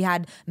had. We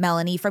had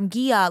Melanie from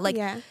Gia.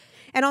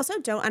 And also,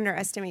 don't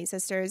underestimate,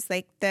 sisters,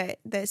 like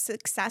the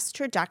success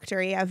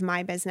trajectory of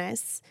my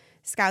business,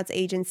 Scouts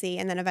Agency,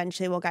 and then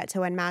eventually we'll get to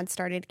when Mad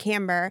started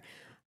Camber.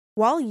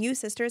 While you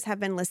sisters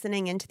have been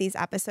listening into these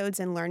episodes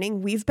and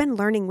learning, we've been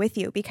learning with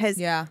you because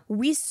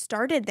we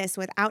started this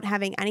without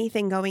having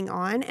anything going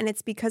on. And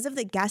it's because of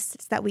the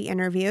guests that we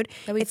interviewed.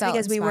 It's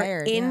because we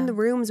were in the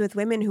rooms with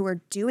women who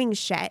were doing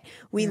shit.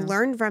 We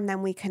learned from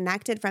them. We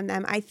connected from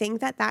them. I think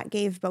that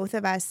gave both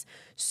of us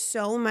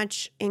so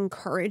much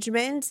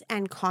encouragement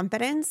and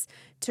confidence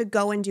to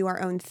go and do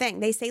our own thing.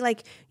 They say,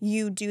 like,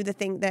 you do the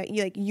thing that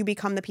you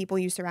become the people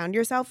you surround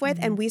yourself with.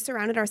 And we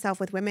surrounded ourselves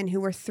with women who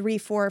were 3,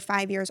 4,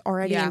 5 years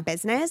already in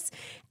business.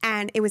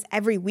 And it was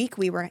every week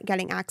we were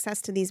getting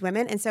access to these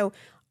women. And so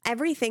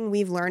everything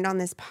we've learned on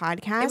this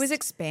podcast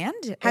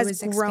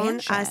has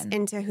grown us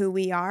into who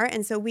we are.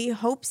 And so we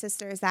hope,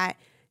 sisters, that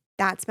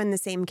that's been the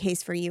same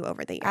case for you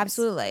over the years.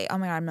 Absolutely. Oh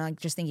my God, I'm like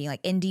just thinking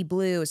like Indie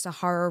Blue,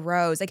 Sahara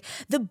Rose, like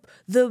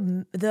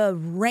the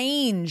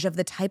range of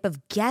the type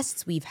of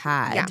guests we've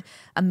had. Yeah.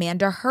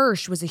 Amanda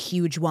Hirsch was a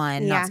huge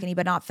one, not skinny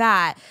but not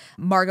fat.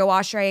 Margot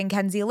Oshray and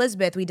Kenzie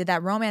Elizabeth, we did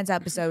that romance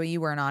episode you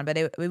weren't on, but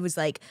it was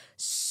like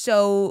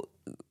so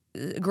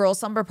girl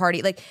slumber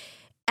party. Like,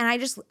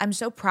 and I'm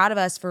so proud of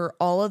us for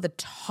all of the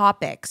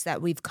topics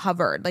that we've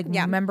covered. Like,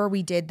 remember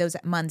we did those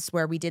months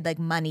where we did like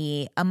a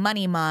money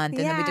month,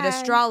 and then we did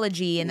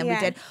astrology, and then we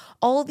did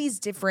all these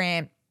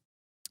different,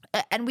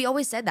 and we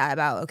always said that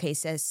about OK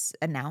Sis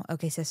and now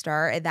OK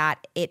Sister,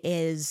 that it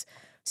is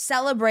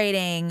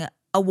celebrating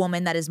a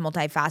woman that is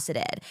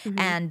multifaceted.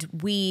 And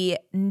we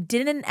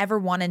didn't ever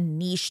want to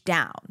niche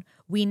down.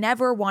 We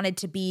never wanted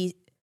to be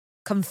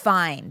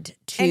confined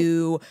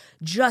to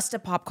just a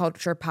pop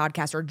culture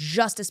podcast or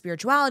just a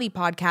spirituality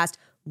podcast.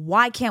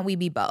 Why can't we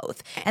be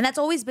both? And that's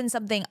always been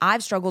something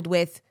I've struggled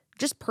with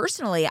just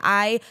personally.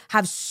 I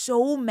have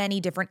so many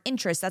different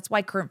interests. That's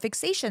why Current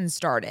Fixation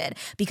started,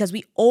 because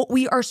we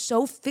are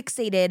so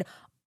fixated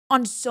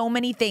on so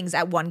many things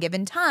at one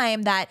given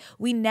time that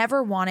we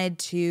never wanted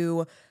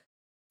to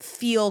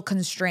feel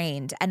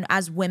constrained. And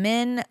as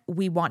women,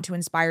 we want to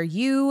inspire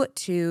you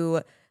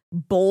to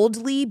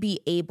boldly be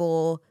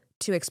able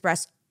to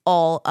express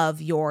all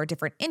of your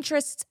different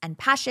interests and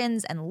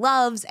passions and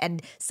loves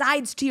and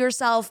sides to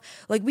yourself.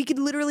 Like, we could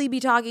literally be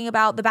talking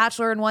about The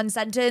Bachelor in one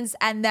sentence,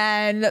 and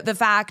then the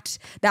fact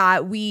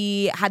that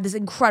we had this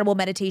incredible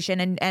meditation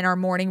and our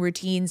morning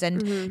routines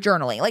and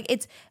journaling. Like,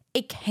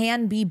 it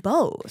can be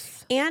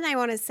both. And I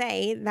want to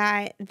say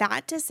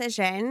that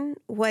decision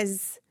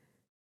was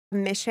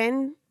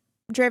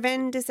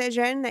mission-driven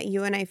decision that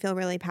you and I feel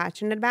really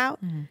passionate about.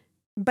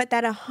 But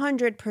that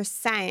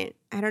 100%,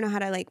 I don't know how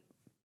to like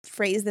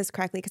phrase this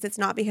correctly because it's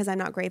not because I'm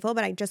not grateful,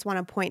 but I just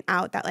want to point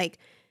out that like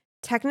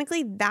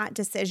technically that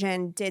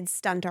decision did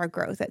stunt our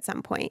growth at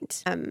some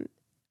point.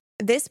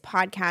 This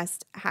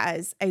podcast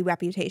has a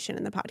reputation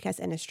in the podcast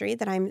industry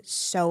that I'm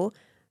so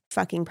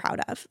fucking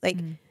proud of. Like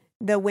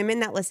the women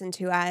that listen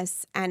to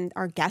us and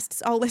our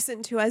guests all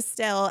listen to us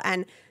still,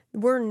 and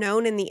we're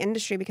known in the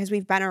industry because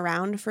we've been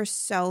around for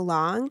so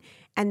long.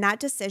 And that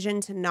decision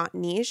to not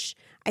niche,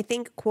 I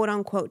think, quote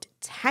unquote,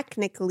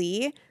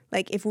 technically,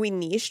 like if we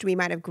niched, we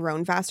might have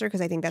grown faster because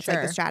I think that's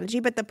like the strategy.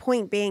 But the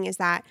point being is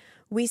that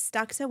we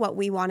stuck to what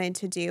we wanted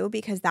to do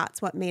because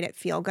that's what made it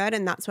feel good.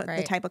 And that's what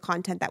the type of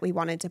content that we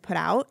wanted to put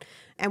out.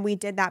 And we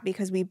did that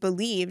because we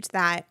believed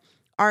that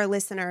our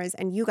listeners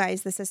and you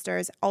guys, the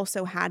sisters,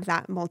 also had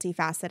that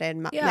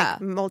multifaceted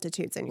like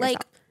multitudes in yourself.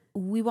 Like,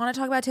 we want to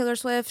talk about Taylor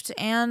Swift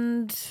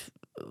and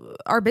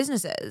our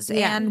businesses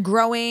and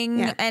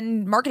growing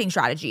and marketing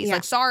strategies.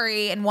 Like,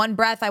 sorry, in one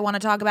breath, I want to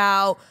talk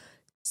about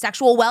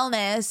sexual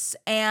wellness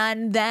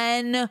and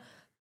then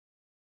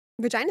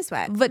vagina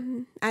sweat.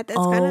 That's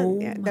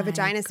kind of the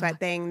vagina sweat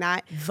thing.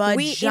 That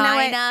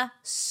vagina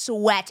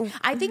sweat.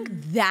 I think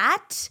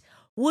that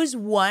was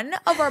one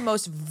of our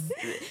most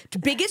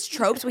biggest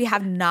tropes we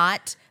have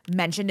not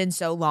mentioned in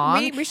so long.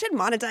 We should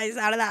monetize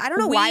out of that. I don't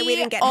know why we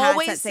didn't get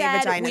hats that say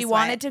vagina sweat. We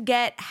wanted to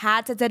get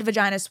hats that said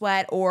vagina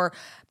sweat or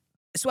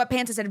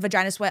sweatpants that said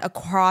vagina sweat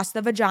across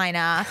the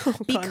vagina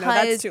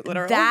because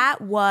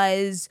that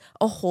was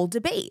a whole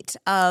debate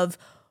of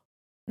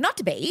not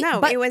debate.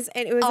 No, but it was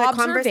a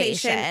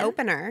conversation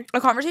opener. A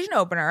conversation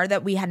opener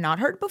that we had not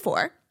heard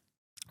before,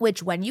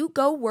 which when you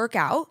go work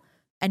out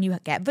and you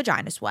get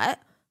vagina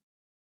sweat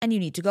and you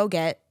need to go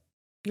get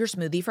your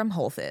smoothie from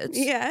Whole Foods.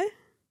 Yeah.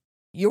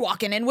 You're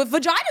walking in with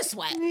vagina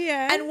sweat.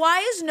 Yeah. And why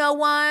is no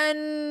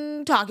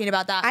one talking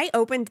about that? I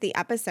opened the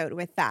episode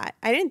with that.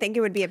 I didn't think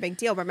it would be a big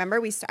deal.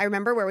 Remember, I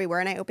remember where we were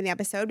and I opened the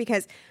episode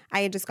because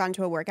I had just gone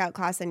to a workout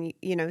class and,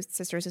 you know,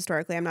 sisters,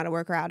 historically, I'm not a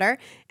worker-outer.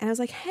 And I was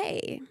like,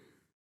 hey,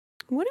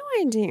 what do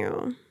I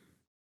do?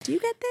 Do you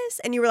get this?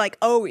 And you were like,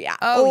 oh, yeah.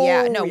 Oh,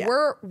 yeah. No,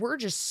 we're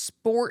just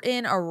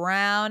sporting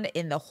around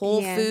in the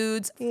Whole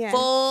Foods,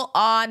 full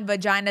on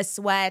vagina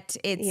sweat.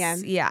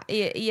 It's,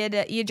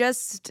 you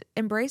just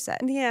embrace it.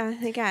 Yeah,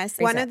 I guess.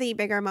 One of the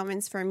bigger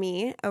moments for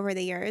me over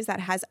the years that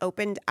has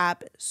opened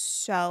up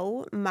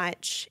so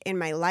much in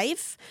my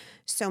life,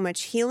 so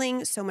much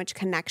healing, so much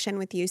connection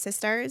with you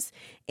sisters,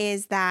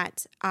 is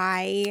that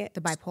I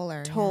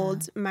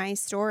told my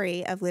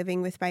story of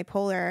living with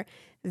bipolar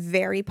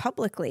very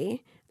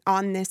publicly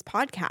on this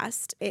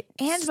podcast.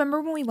 And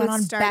remember when we went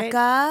on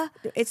Becca?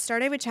 It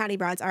started with Chatty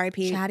Broads,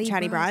 R.I.P.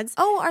 Chatty Broads.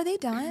 Oh, are they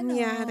done?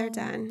 Yeah, they're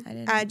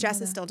done.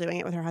 Jess is still doing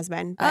it with her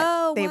husband. But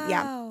wow.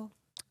 Yeah.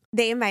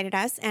 They invited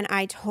us and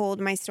I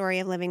told my story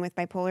of living with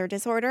bipolar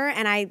disorder,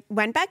 and I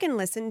went back and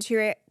listened to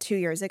it 2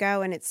 years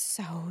ago, and it's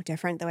so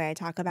different the way I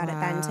talk about it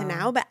then to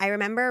now. But I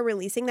remember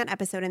releasing that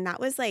episode, and that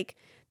was like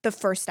the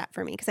first step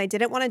for me because I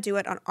didn't want to do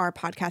it on our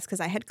podcast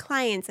because I had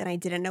clients and I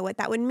didn't know what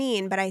that would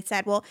mean. But I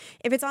said, well,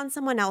 if it's on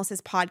someone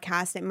else's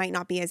podcast, it might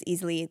not be as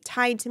easily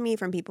tied to me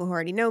from people who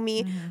already know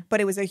me,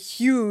 but it was a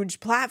huge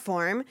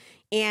platform.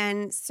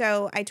 And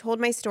so I told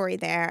my story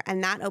there,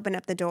 and that opened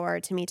up the door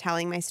to me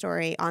telling my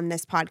story on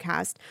this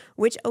podcast,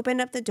 which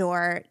opened up the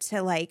door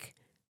to like,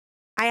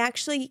 I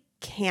actually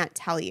can't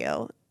tell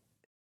you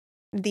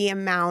the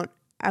amount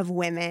of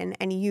women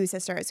and you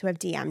sisters who have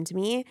DM'd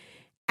me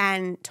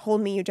and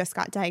told me you just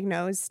got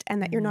diagnosed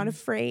and that you're not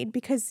afraid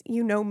because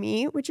you know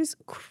me, which is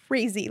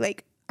crazy.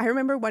 Like, I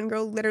remember one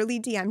girl literally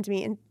DM'd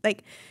me and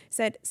like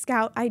said,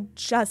 Scout, I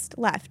just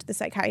left the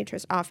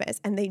psychiatrist's office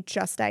and they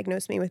just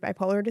diagnosed me with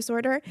bipolar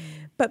disorder.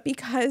 But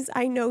because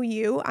I know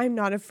you, I'm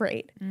not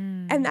afraid.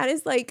 And that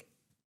is like,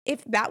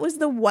 if that was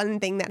the one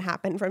thing that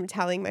happened from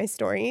telling my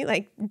story,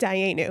 like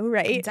Dianu,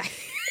 right?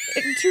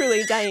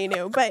 Truly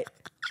Dianu. But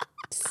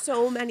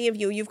so many of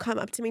you've come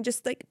up to me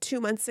just like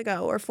 2 months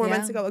ago or 4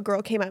 months ago. A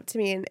girl came up to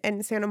me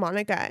in Santa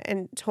Monica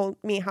and told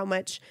me how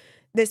much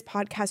this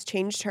podcast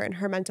changed her and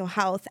her mental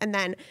health. And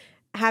then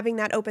having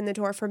that open the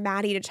door for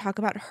Maddie to talk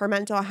about her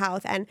mental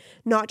health, and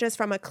not just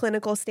from a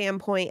clinical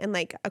standpoint and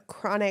like a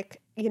chronic,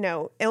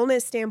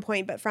 illness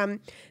standpoint, but from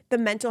the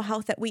mental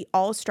health that we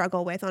all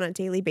struggle with on a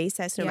daily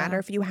basis, no matter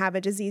if you have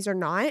a disease or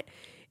not.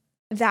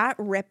 That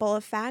ripple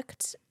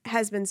effect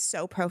has been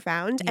so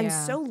profound and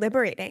so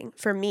liberating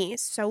for me,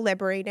 so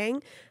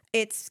liberating.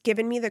 It's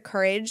given me the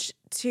courage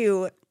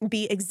to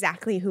be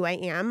exactly who I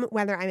am,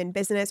 whether I'm in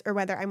business or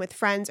whether I'm with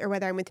friends or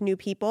whether I'm with new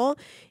people.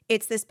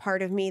 It's this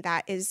part of me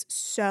that is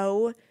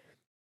so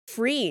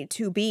free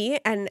to be,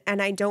 and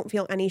I don't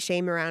feel any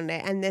shame around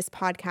it. And this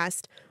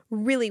podcast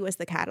really was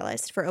the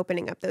catalyst for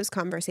opening up those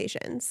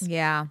conversations.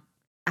 Yeah.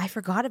 I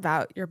forgot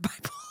about your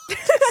bipolar.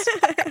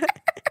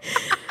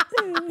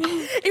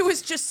 It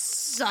was just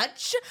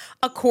such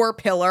a core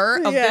pillar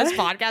of this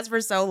podcast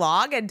for so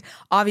long. And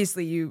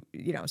obviously you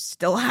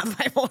still have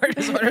bipolar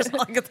disorder. It's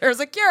not like there's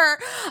a cure.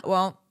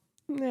 Well,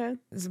 this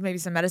is maybe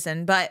some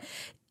medicine, but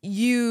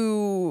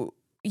you've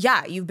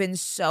been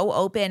so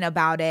open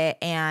about it.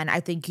 And I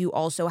think you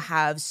also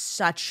have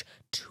such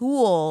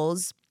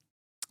tools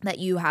that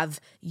you have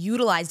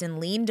utilized and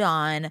leaned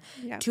on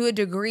to a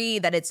degree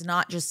that it's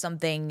not just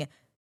something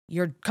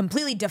you're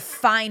completely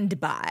defined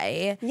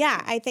by.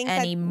 Yeah, I think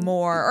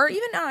anymore, or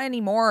even not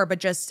anymore, but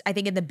just I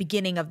think in the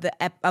beginning of the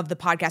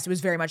podcast, it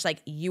was very much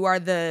like you are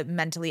the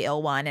mentally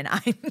ill one, and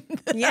I'm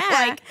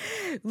like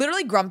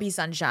literally grumpy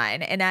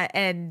sunshine,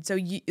 and so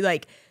you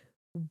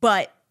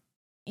but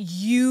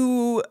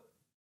you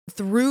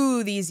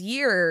through these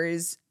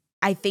years,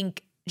 I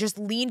think just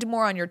leaned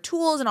more on your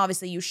tools, and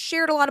obviously you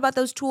shared a lot about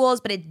those tools,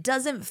 but it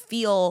doesn't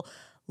feel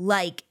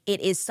like it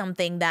is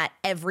something that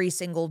every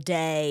single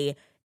day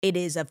it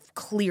is a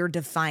clear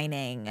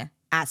defining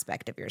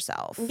aspect of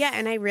yourself. Yeah,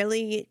 and I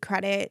really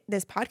credit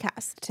this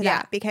podcast to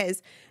that,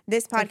 because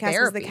this podcast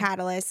was the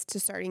catalyst to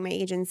starting my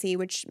agency,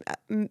 which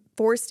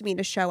forced me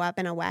to show up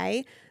in a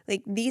way.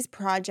 Like these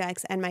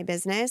projects and my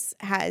business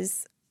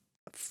has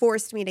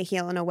forced me to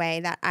heal in a way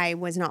that I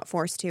was not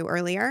forced to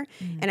earlier.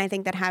 Mm-hmm. And I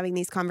think that having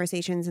these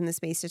conversations in the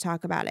space to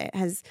talk about it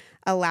has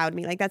allowed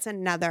me, like that's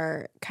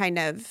another kind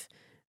of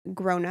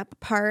grown up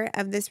part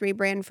of this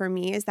rebrand for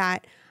me, is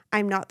that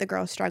I'm not the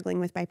girl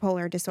struggling with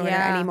bipolar disorder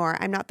anymore.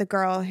 I'm not the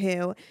girl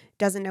who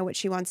doesn't know what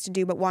she wants to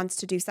do but wants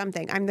to do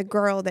something. I'm the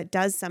girl that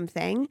does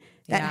something,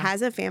 that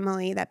has a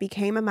family, that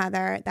became a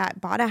mother, that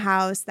bought a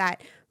house,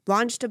 that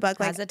launched a book,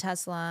 has a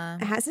Tesla.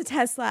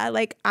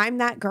 Like I'm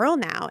that girl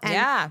now.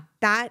 And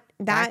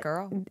that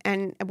girl.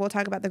 And we'll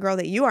talk about the girl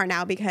that you are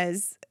now,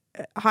 because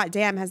hot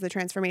damn, has the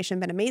transformation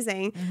been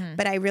amazing. Mm-hmm.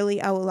 But I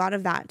really owe a lot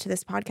of that to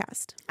this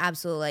podcast.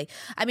 Absolutely.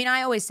 I mean,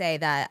 I always say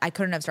that I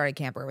couldn't have started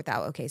Camper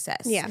without OK Sis.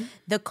 Yeah.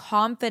 The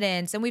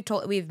confidence, and we've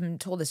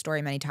told this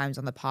story many times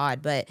on the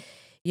pod, but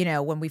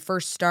when we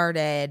first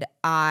started,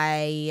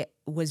 I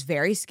was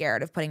very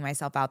scared of putting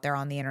myself out there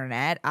on the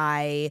internet.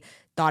 I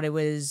thought it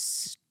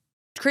was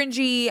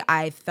cringy.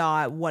 I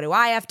thought, what do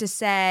I have to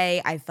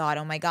say? I thought,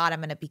 oh my God,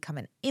 I'm going to become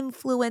an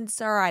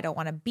influencer. I don't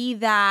want to be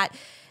that.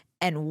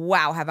 And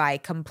wow, have I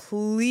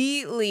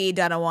completely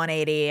done a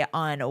 180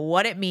 on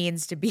what it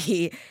means to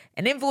be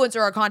an influencer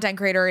or a content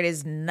creator. It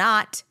is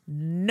not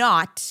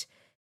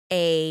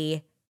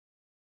a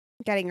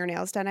getting your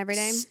nails done every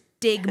day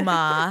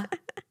stigma.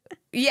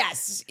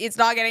 Yes, it's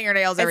not getting your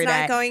nails every day.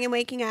 It's not going and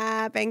waking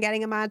up and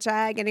getting a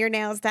matcha, getting your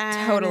nails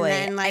done. Totally.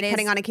 And then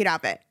putting on a cute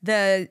outfit.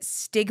 The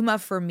stigma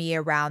for me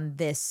around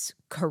this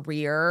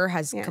career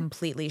has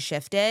completely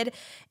shifted.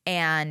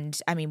 And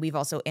I mean, we've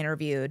also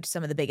interviewed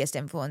some of the biggest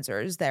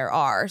influencers there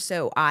are.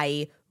 So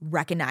I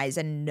recognize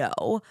and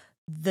know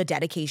the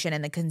dedication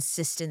and the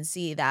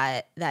consistency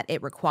that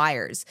it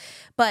requires.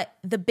 But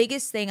the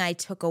biggest thing I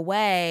took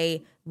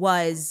away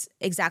was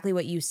exactly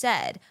what you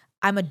said.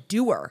 I'm a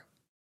doer.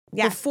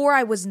 Yeah. Before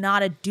I was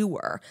not a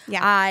doer. Yeah.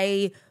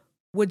 I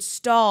would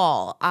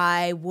stall.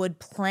 I would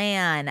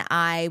plan.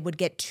 I would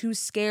get too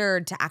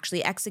scared to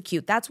actually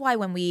execute. That's why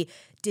when we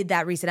did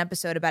that recent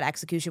episode about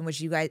execution,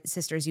 which you guys,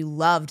 sisters, you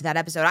loved that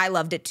episode. I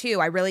loved it too.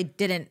 I really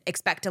didn't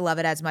expect to love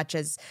it as much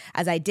as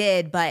I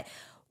did. But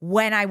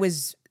when I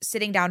was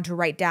sitting down to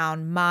write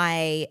down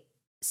my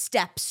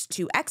steps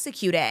to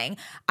executing,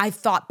 I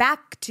thought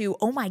back to,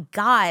 oh my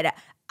God,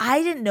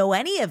 I didn't know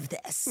any of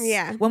this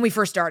when we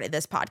first started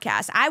this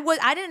podcast.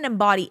 I didn't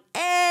embody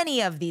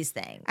any of these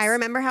things. I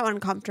remember how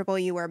uncomfortable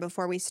you were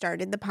before we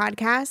started the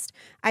podcast.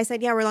 I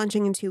said, yeah, we're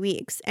launching in 2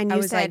 weeks. And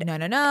you said,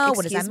 like, no.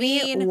 What does that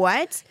mean?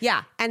 What?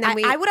 Yeah. And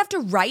then I would have to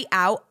write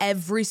out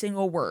every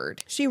single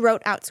word. She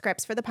wrote out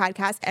scripts for the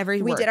podcast.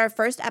 Every word. We did our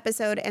first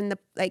episode in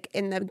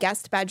the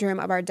guest bedroom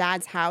of our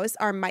dad's house.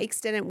 Our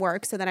mics didn't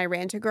work. So then I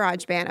ran to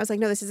GarageBand. I was like,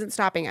 no, this isn't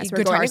stopping us.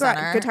 We're going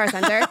to Guitar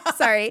Center.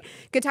 Sorry.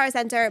 Guitar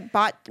Center,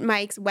 bought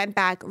mics, went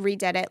back,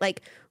 redid it. Like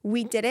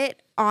we did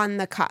it on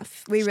the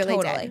cuff. We really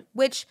did.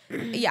 Which,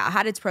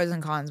 had its pros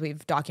and cons.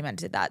 We've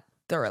documented that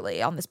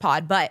thoroughly on this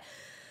pod. But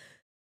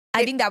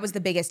I think that was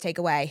the biggest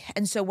takeaway.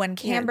 And so when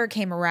Camber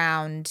came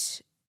around,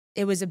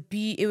 it was a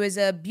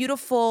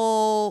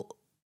beautiful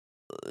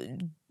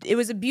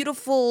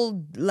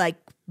like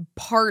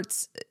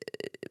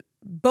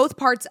both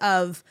parts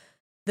of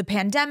the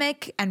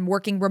pandemic and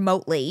working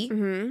remotely,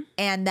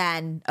 and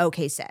then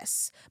OK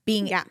Sis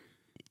being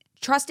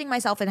trusting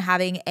myself and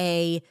having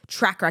a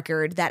track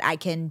record that I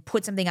can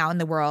put something out in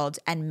the world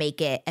and make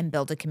it and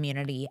build a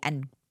community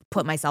and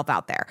put myself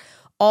out there.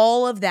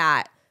 All of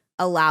that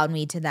allowed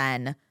me to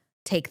then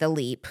take the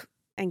leap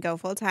and go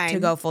full time. To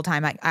go full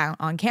time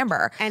on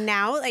Camber. And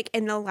now, like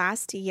in the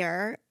last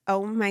year,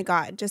 oh my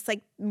God, just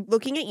like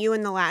looking at you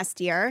in the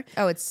last year.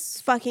 Oh, it's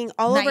fucking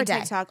all over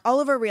TikTok, all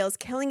over Reels,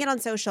 killing it on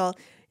social.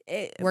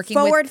 Working with the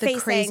forward-facing,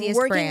 craziest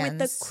working with the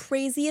brands.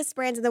 craziest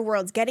brands in the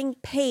world, getting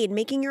paid,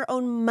 making your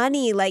own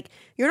money. Like,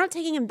 you're not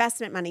taking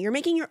investment money. You're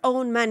making your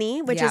own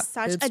money, which Yep, is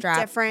such bootstrap.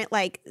 a different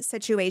like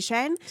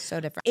situation. So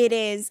different. It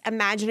is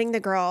imagining the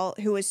girl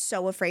who was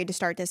so afraid to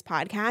start this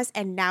podcast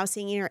and now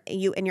seeing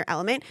you in your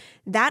element.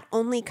 That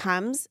only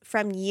comes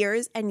from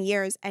years and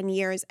years and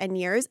years and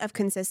years of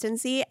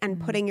consistency and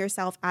putting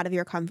yourself out of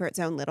your comfort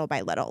zone little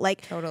by little.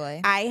 Like,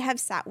 Totally. I have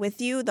sat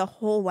with you the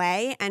whole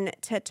way, and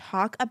to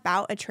talk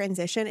about a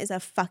transition is a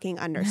fucking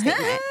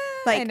understatement.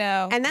 Like, I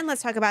know. And then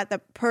let's talk about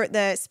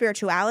the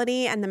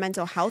spirituality and the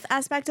mental health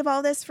aspect of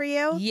all this for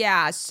you.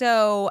 Yeah.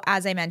 So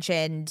as I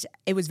mentioned,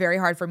 it was very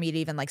hard for me to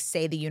even like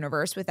say the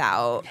universe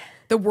without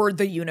the word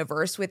the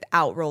universe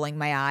without rolling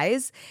my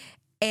eyes.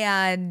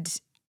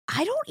 And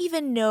I don't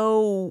even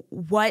know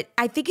what –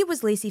 I think it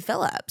was Lacey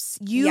Phillips.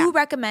 You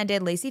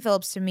recommended Lacey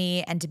Phillips to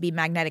me and to be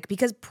magnetic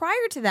because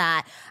prior to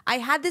that, I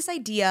had this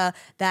idea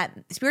that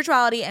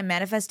spirituality and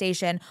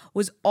manifestation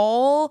was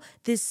all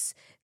this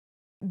 –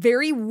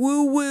 very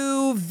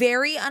woo-woo,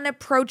 very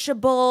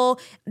unapproachable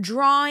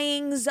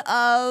drawings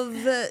of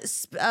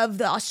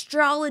the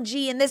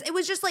astrology and this. It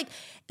was just like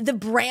the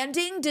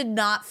branding did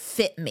not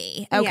fit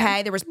me, okay?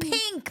 Yeah. There was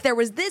pink, there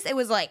was this. It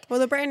was like... Well,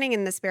 the branding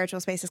in the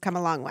spiritual space has come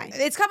a long way.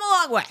 It's come a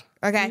long way,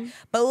 okay?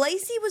 But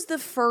Lacey was the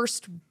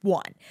first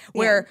one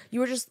where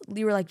you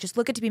were like, just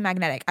look at To Be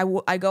Magnetic.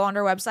 I go on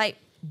her website,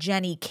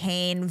 Jenny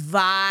Kane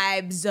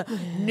vibes,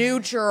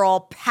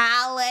 neutral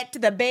palette,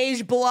 the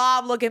beige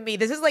blob. Look at me.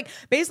 This is like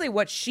basically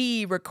what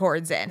she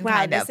records in. Wow,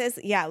 kind this of. is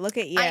look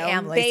at you. I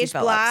am Lacey beige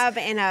Phillips. blob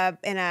in a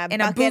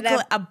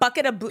bucket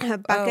bucket of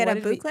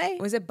of boucle.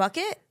 Was it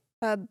bucket?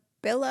 A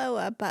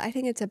billow. I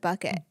think it's a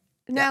bucket.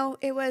 No,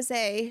 it was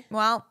a.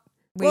 Well,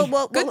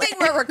 Well, good thing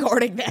we're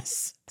recording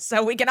this,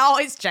 so we can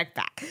always check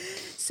back.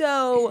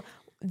 So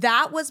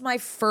that was my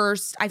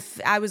first.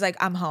 I was like,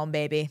 I'm home,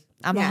 baby.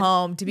 I'm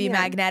home. To Be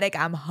Magnetic,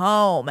 I'm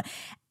home.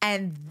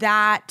 And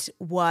that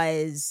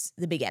was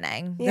the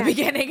beginning. The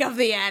beginning of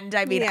the end.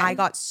 I mean, I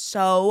got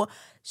so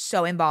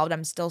involved.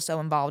 I'm still so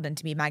involved in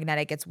To Be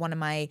Magnetic. It's one of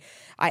my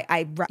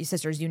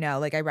sisters, you know,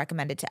 like I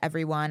recommend it to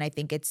everyone. I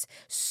think it's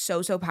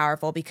so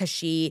powerful because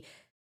she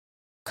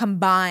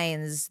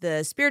combines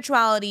the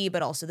spirituality,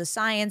 but also the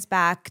science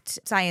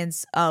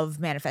of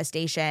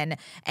manifestation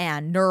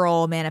and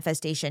neural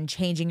manifestation,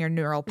 changing your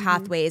neural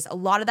pathways. A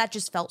lot of that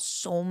just felt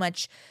so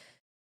much,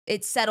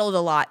 it settled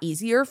a lot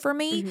easier for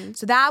me.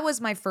 So that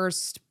was my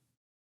first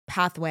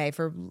pathway,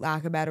 for lack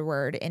of a better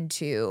word,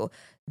 into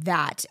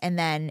that. And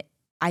then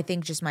I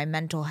think just my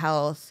mental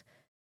health,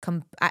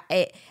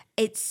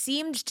 it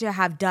seemed to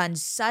have done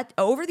such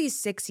over these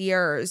 6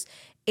 years.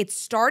 It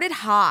started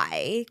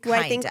high,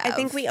 I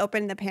think we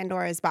opened the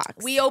Pandora's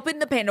box. We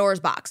opened the Pandora's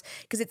box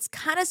because it's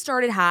kind of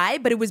started high,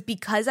 but it was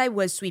because I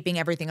was sweeping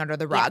everything under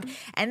the rug.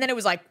 And then it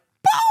was like,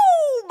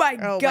 boom, my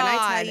God. When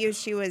I tell you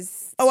she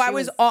was... I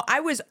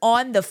was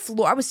on the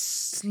floor. I was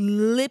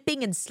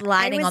slipping and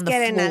sliding on the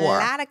floor. I was getting a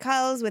lot of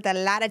calls with a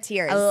lot of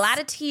tears. A lot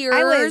of tears.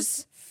 I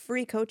was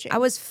free coaching. I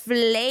was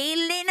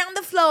flailing on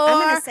the floor.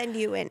 I'm going to send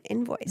you an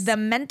invoice. The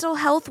mental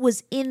health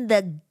was in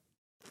the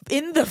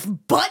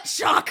butt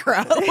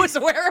chakra was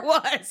where it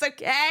was,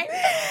 okay?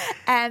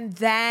 And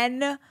then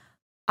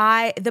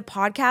the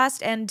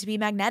podcast and To Be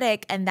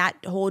Magnetic and that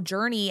whole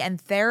journey and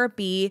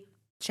therapy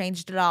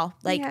changed it all.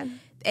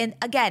 And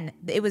again,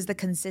 it was the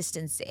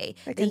consistency.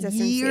 The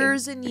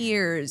years and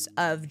years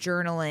of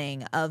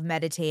journaling, of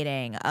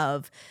meditating,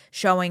 of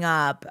showing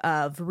up,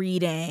 of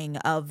reading,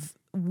 of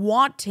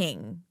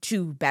wanting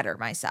to better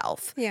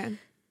myself. Yeah.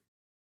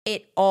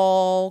 It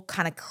all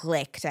kind of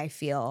clicked, I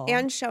feel.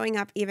 And showing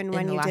up even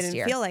when you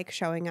didn't feel like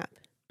showing up.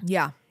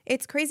 Yeah.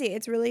 It's crazy.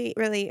 It's really,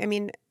 really, I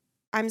mean,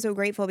 I'm so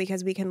grateful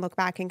because we can look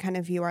back and kind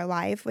of view our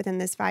life within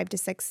this 5 to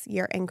 6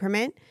 year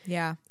increment.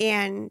 Yeah.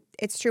 And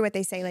it's true what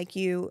they say, like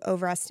you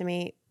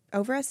overestimate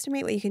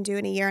what you can do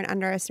in a year and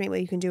underestimate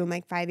what you can do in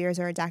like 5 years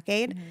or a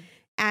decade.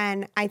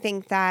 And I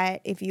think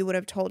that if you would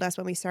have told us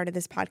when we started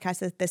this podcast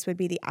that this would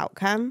be the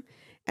outcome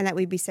and that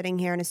we'd be sitting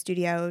here in a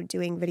studio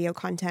doing video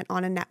content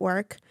on a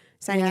network,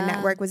 signing a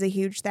network was a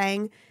huge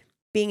thing.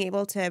 Being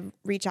able to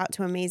reach out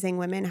to amazing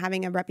women,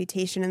 having a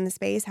reputation in the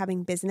space,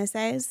 having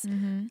businesses,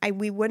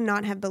 we would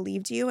not have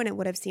believed you and it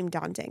would have seemed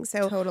daunting.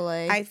 So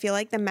totally. I feel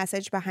like the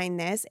message behind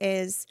this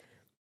is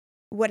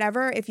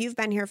whatever, if you've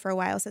been here for a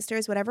while,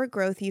 sisters, whatever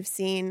growth you've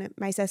seen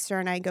my sister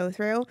and I go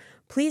through,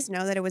 please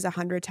know that it was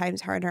 100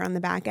 times harder on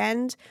the back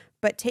end,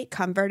 but take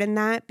comfort in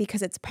that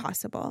because it's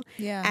possible.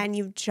 Yeah. And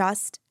you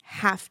just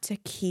have to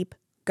keep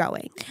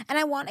going. And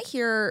I want to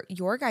hear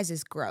your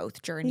guys'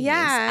 growth journeys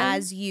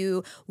as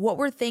what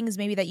were things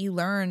maybe that you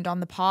learned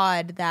on the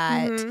pod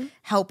that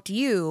helped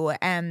you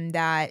and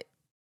that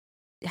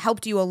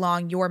helped you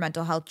along your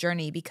mental health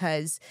journey?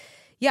 Because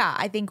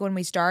I think when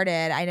we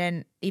started, I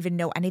didn't even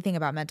know anything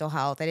about mental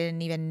health. I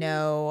didn't even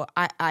know.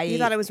 You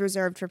thought it was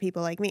reserved for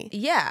people like me.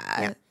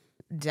 Yeah.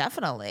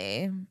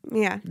 Definitely.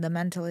 Yeah. The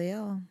mentally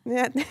ill.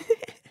 Yeah.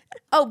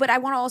 Oh, but I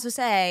want to also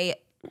say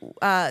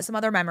some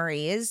other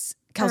memories.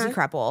 Kelsey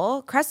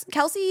Kreppel.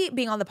 Kelsey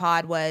being on the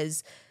pod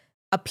was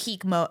a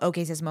peak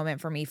OK Sis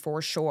moment for me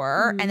for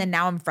sure. And then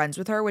now I'm friends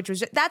with her, which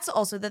was that's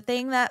also the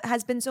thing that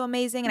has been so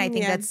amazing. And I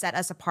think that set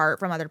us apart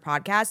from other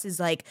podcasts is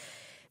like,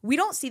 we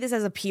don't see this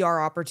as a PR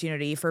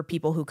opportunity for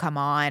people who come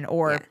on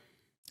or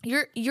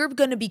you're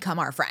gonna become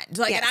our friend.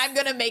 Like, and I'm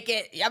gonna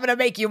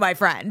make you my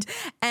friend.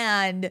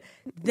 And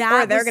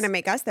that or they're gonna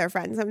make us their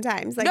friend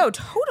sometimes. Like, no,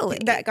 totally.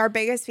 Our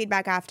biggest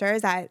feedback after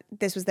is that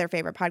this was their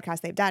favorite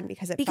podcast they've done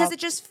because it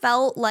just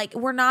felt like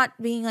we're not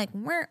being like,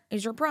 where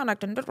is your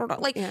product? And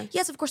like,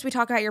 yes, of course we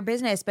talk about your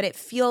business, but it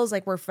feels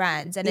like we're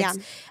friends. And there's a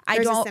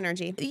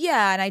synergy.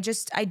 Yeah. And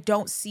I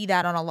don't see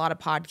that on a lot of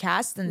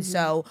podcasts. And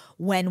so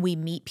when we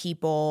meet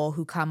people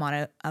who come on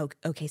a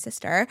OK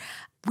Sister,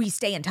 we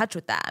stay in touch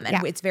with them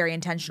and it's very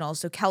intentional.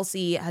 So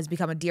Kelsey has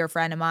become a dear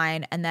friend of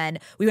mine. And then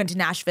we went to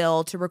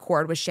Nashville to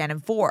record with Shannon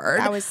Ford.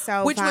 That was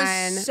so which fun.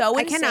 Was so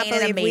I insane cannot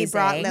believe and amazing. We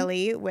brought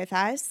Lily with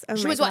us. Oh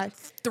she my was God. what,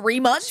 3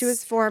 months? She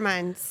was 4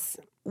 months.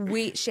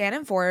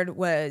 Shannon Ford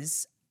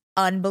was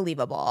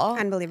unbelievable.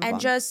 Unbelievable. And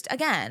just,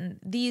 again,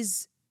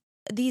 these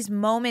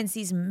moments,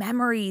 these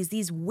memories,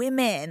 these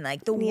women,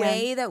 like the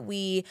way that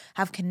we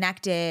have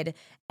connected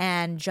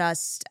and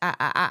just,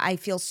 I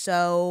feel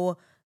so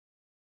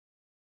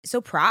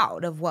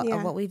proud of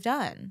what we've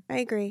done. I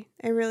agree.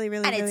 I really,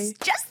 really, and really. It's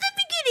just the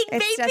beginning,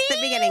 baby. It's just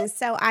the beginning.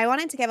 So I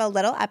wanted to give a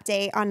little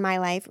update on my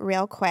life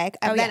real quick.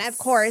 And then, of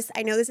course,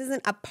 I know this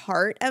isn't a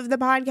part of the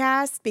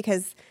podcast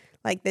because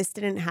like this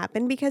didn't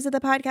happen because of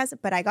the podcast,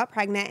 but I got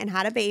pregnant and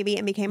had a baby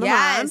and became a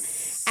mom.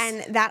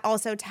 And that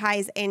also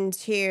ties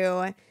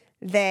into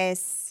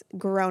this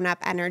grown-up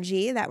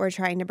energy that we're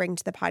trying to bring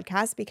to the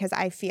podcast because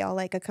I feel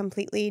like a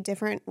completely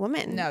different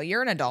woman. No,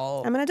 you're an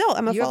adult. I'm an adult.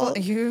 I'm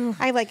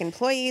I have like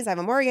employees. I have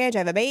a mortgage. I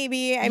have a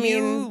baby. I mean,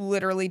 you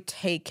literally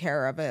take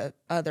care of a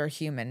other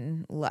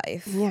human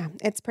life. Yeah,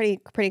 it's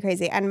pretty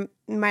crazy. And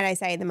might I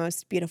say, the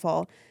most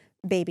beautiful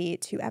baby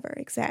to ever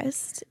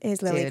exist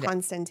is Lily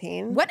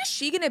Constantine. When is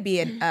she going to be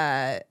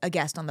a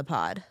guest on the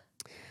pod?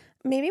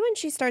 Maybe when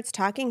she starts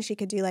talking, she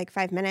could do like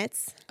 5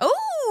 minutes.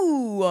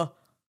 Oh,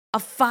 a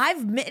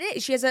 5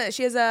 minute? She has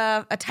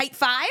a tight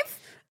 5?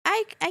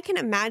 I can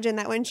imagine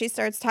that when she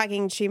starts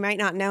talking, she might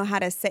not know how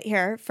to sit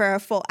here for a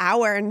full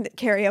hour and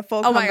carry a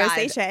full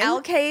conversation. My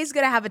God. LK is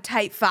going to have a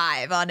tight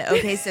 5 on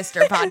OK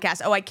Sister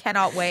podcast. Oh, I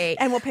cannot wait.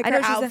 And we'll pick her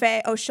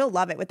outfit. She'll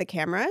love it with the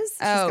cameras.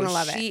 She's going to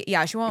love it.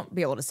 Yeah, she won't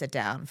be able to sit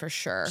down for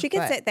sure. She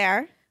can sit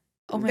there.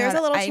 Oh my There's God.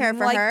 a little chair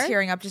for her. I'm like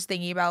tearing up just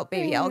thinking about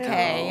baby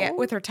LK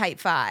with her tight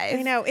 5.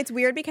 I know. It's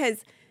weird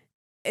because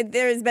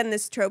there's been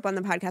this trope on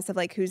the podcast of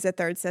like, who's the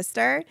third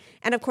sister?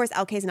 And of course,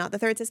 LK is not the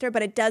third sister,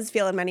 but it does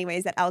feel in many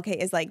ways that LK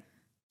is like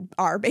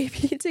our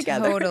baby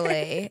together.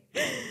 Totally.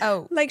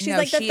 Oh, like she's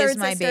like the third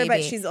sister, baby.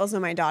 but she's also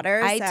my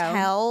daughter. I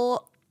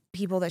tell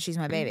people that she's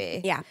my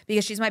baby. Yeah.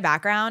 Because she's my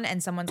background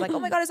and someone's like, oh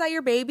my God, is that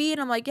your baby? And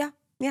I'm like, yeah.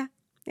 Yeah.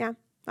 Yeah.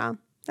 Well,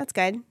 that's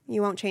good.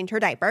 You won't change her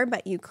diaper,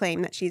 but you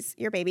claim that she's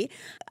your baby.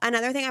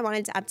 Another thing I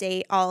wanted to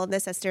update all of the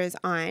sisters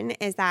on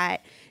is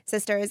that,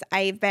 sisters,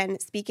 I've been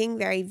speaking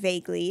very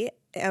vaguely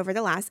over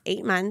the last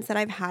 8 months that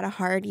I've had a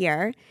hard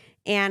year.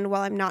 And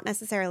while I'm not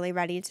necessarily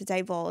ready to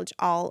divulge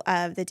all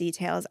of the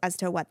details as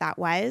to what that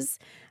was,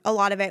 a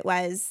lot of it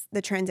was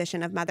the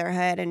transition of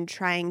motherhood and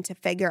trying to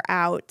figure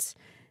out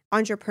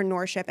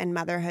entrepreneurship and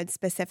motherhood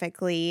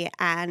specifically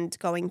and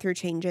going through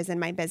changes in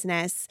my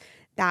business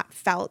that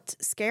felt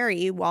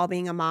scary while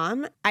being a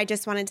mom. I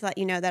just wanted to let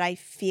you know that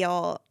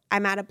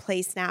I'm at a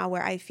place now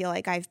where I feel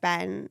like I've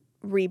been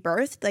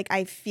rebirthed. Like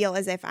I feel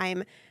as if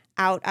I'm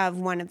out of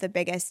one of the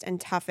biggest and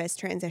toughest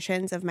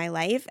transitions of my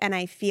life. And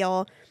I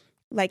feel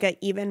like an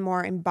even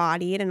more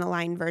embodied and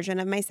aligned version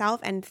of myself.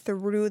 And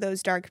through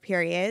those dark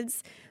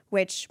periods,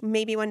 which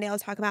maybe one day I'll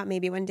talk about,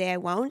 maybe one day I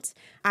won't,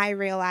 I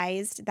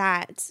realized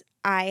that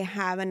I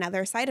have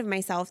another side of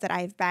myself that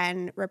I've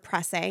been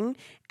repressing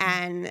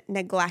and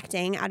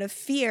neglecting out of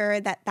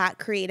fear that that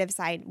creative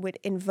side would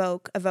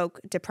evoke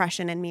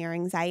depression and mere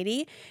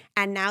anxiety.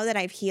 And now that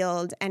I've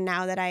healed and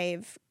now that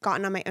I've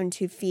gotten on my own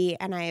 2 feet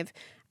and I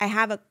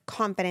have a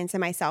confidence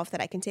in myself that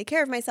I can take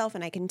care of myself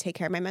and I can take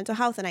care of my mental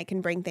health and I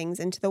can bring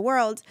things into the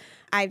world,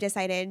 I've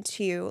decided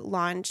to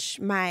launch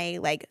my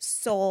like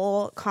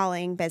soul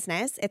calling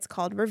business. It's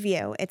called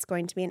Review. It's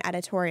going to be an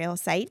editorial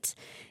site.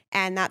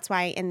 And that's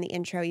why in the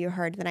intro you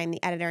heard that I'm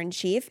the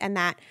editor-in-chief and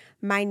that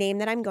my name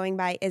that I'm going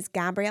by is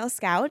Gabrielle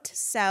Scout.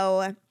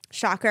 So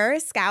shocker,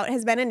 Scout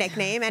has been a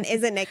nickname and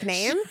is a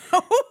nickname.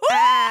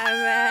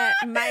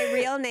 My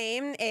real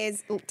name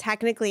is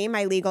technically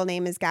my legal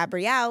name is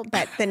Gabrielle,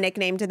 but the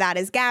nickname to that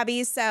is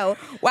Gabby. So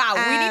wow,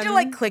 we need to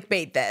like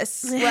clickbait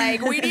this.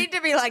 Like we need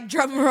to be like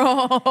drum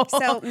roll.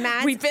 So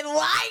Mads, we've been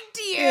lying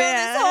to you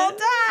this whole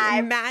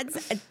time.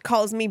 Mads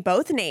calls me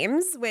both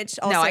names, which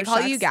also I call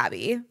shocks. you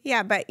Gabby.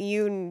 Yeah, but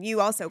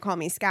you also call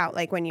me Scout.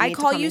 Like when you need I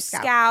call to call you me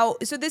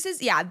Scout. So this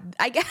is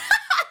I guess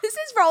this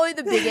is is probably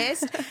the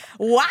biggest.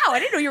 Wow, I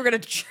didn't know you were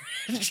going to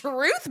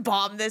truth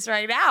bomb this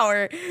right now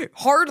or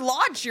hard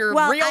launch your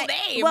real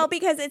name. Well,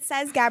 because it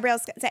says Gabrielle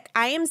Scout.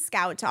 I am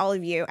Scout to all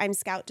of you. I'm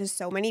Scout to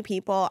so many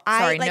people.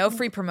 Sorry, no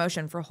free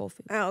promotion for Whole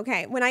Foods. Oh,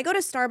 okay. When I go to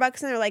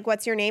Starbucks and they're like,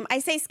 what's your name? I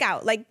say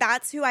Scout. Like,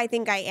 that's who I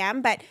think I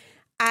am. But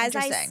as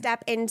I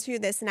step into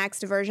this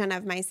next version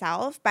of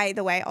myself, by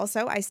the way,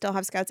 also, I still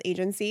have Scouts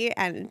Agency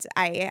and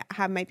I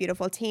have my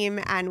beautiful team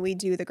and we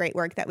do the great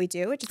work that we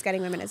do, which is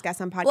getting women as guests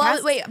on podcasts.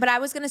 Well, wait, but I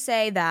was going to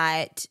say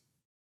that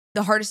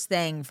the hardest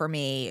thing for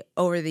me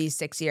over these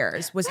 6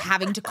 years was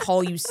having to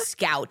call you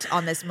Scout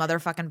on this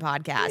motherfucking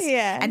podcast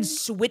and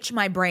switch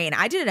my brain.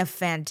 I did a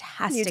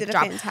fantastic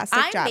job.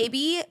 I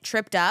maybe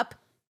tripped up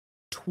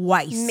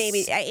twice.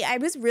 Maybe. I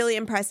was really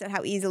impressed at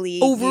how easily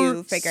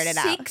you figured it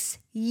out. 6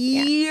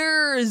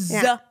 years.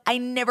 Yeah. I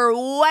never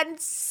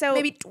once,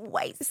 maybe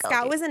twice.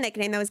 Scout was a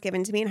nickname that was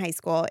given to me in high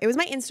school. It was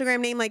my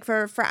Instagram name like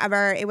for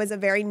forever. It was a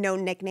very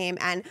known nickname.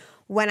 And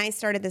when I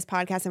started this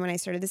podcast and when I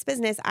started this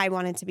business, I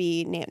wanted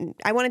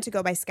to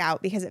go by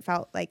Scout because it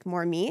felt like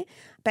more me.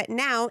 But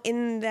now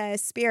in the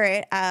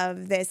spirit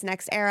of this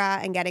next era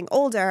and getting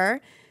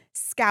older,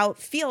 Scout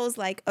feels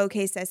like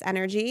okay sis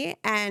energy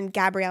and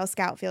Gabrielle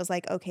Scout feels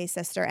like okay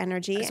sister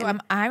energy. So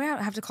I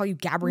have to call you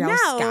Gabrielle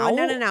Scout?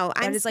 No.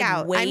 I'm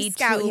Scout. I'm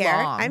Scout here.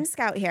 I'm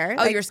Scout here.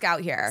 Oh, you're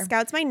Scout here.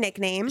 Scout's my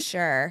nickname.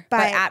 Sure.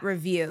 But at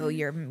Review,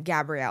 you're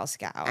Gabrielle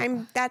Scout.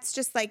 That's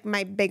just like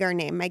my bigger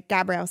name, my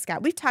Gabrielle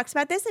Scout. We've talked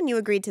about this and you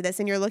agreed to this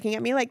and you're looking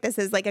at me like this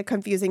is like a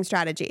confusing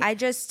strategy.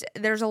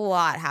 There's a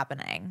lot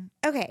happening.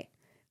 Okay.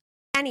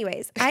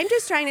 Anyways, I'm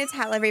just trying to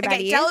tell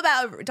everybody.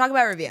 Okay, talk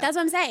about Review. That's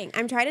what I'm saying.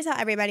 I'm trying to tell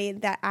everybody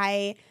that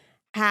I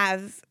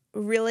have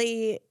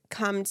really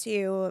come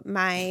to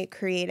my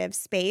creative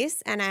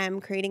space and I'm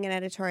creating an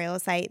editorial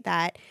site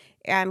that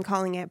I'm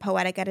calling it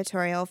Poetic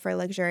Editorial for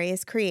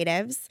Luxurious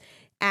Creatives.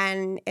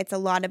 And it's a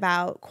lot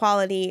about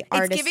quality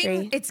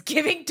artistry. It's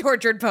giving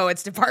Tortured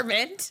Poets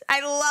Department.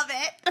 I love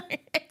it.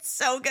 It's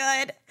so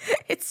good.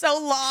 It's so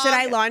long. Should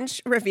I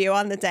launch Review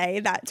on the day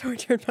that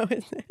Tortured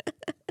Poets...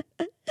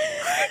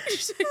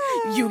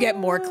 You get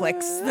more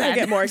clicks than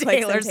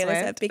Taylor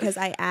Swift because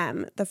I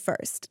am the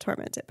first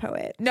tormented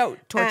poet. No,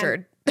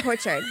 tortured.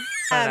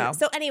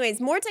 So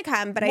anyways, more to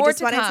come, but I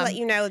just wanted to let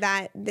you know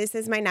that this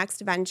is my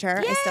next venture.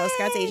 I still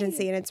Scouts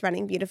Agency and it's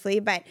running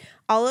beautifully, but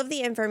all of the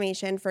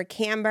information for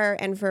Camber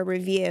and for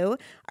Review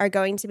are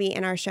going to be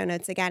in our show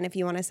notes again if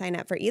you want to sign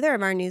up for either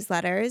of our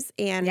newsletters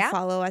and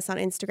follow us on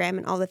Instagram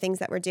and all the things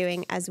that we're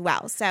doing as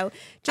well. So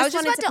just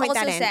wanted to point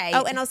that in.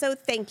 Oh, and also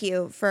thank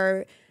you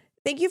for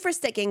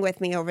sticking with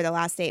me over the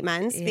last 8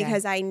 months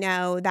because I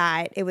know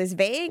that it was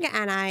vague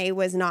and I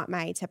was not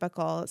my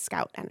typical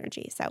Scout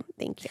energy. So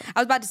thank you. I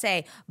was about to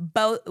say,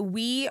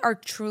 we are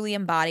truly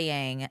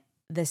embodying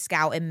the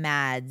Scout and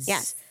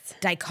Mads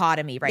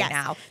dichotomy right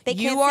now. They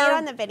can't see it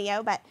on the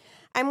video, but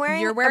I'm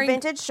wearing a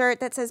vintage shirt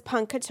that says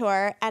Punk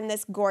Couture and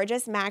this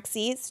gorgeous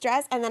maxi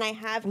dress. And then I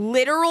have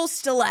literal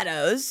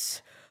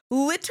stilettos,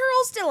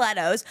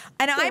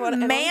 and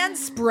I'm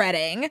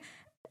man-spreading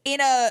in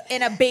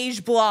a beige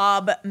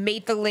blob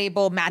made the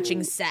label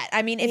matching set.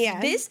 I mean, if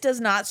this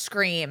does not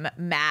scream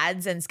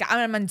Mads and Scout,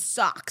 I'm in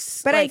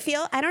socks. But like,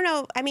 I don't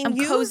know. I mean, I'm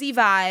cozy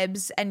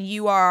vibes and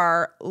you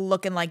are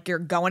looking like you're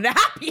going to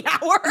happy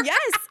hour.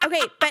 Yes.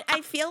 Okay. But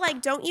I feel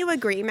like, don't you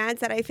agree,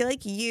 Mads, that I feel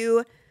like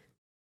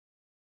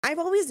I've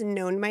always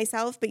known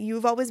myself, but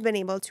you've always been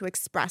able to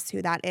express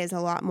who that is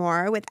a lot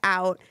more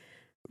without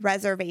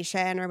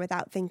reservation or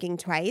without thinking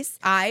twice.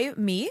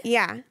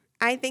 Yeah.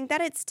 I think that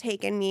it's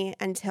taken me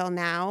until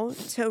now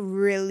to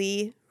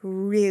really,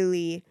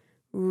 really,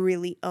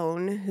 really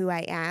own who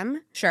I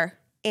am. Sure.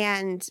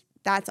 And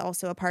that's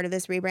also a part of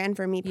this rebrand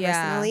for me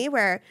personally,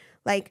 where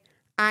like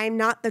I'm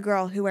not the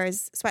girl who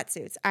wears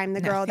sweatsuits. I'm the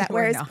girl that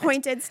wears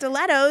pointed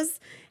stilettos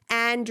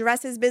and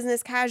dresses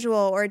business casual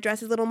or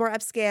dresses a little more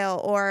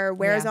upscale or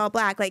wears all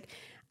black. Like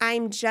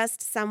I'm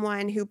just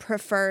someone who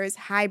prefers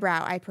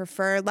highbrow. I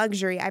prefer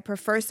luxury. I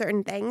prefer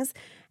certain things.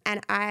 And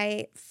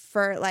I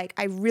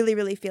really,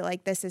 really feel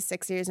like this is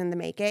 6 years in the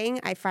making.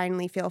 I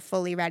finally feel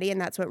fully ready, and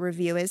that's what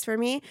Review is for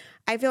me.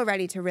 I feel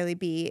ready to really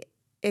be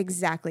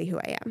exactly who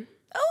I am.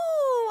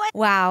 Oh,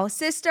 wow.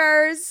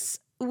 Sisters,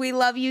 we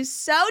love you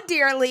so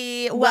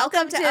dearly.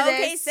 Welcome to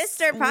OK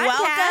Sister Podcast.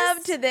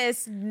 Welcome to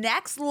this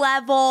next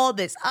level,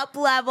 this up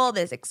level,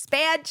 this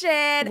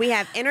expansion. We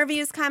have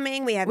interviews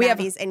coming. We have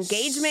Maddie's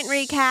engagement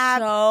recap.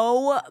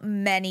 So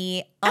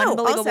many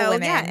unbelievable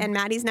women. Yeah, and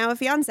Maddie's now a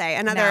fiance.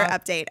 Another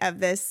update of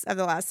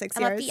the last 6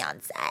 years. I'm a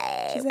fiance.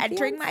 She's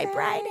entering my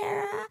bride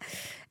era.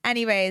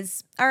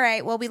 Anyways, all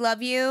right. Well, we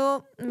love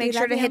you. Make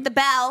sure to hit the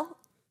bell.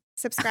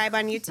 Subscribe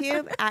on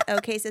YouTube at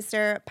OK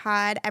Sister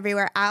Pod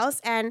everywhere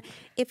else. And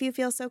if you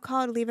feel so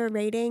called, leave a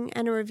rating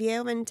and a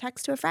review and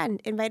text to a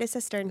friend. Invite a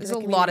sister into the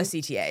community. There's a lot of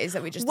CTAs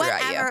that we just threw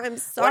at you. I'm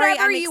sorry.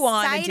 Whatever you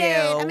want to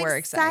do, we're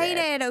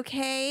excited.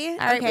 Okay? All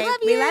right, okay.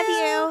 We love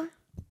you.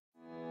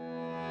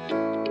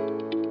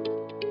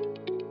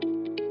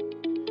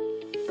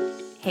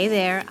 Hey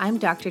there, I'm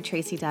Dr.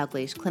 Tracy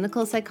Dalgleish,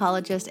 clinical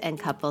psychologist and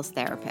couples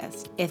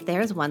therapist. If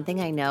there's one thing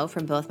I know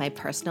from both my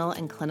personal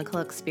and clinical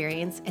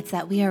experience, it's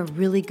that we are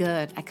really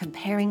good at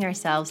comparing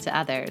ourselves to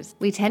others.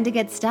 We tend to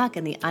get stuck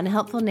in the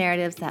unhelpful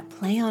narratives that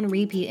play on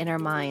repeat in our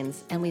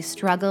minds, and we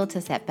struggle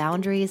to set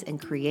boundaries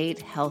and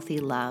create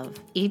healthy love.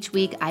 Each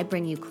week, I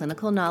bring you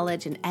clinical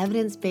knowledge and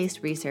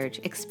evidence-based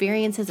research,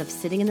 experiences of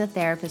sitting in the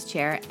therapist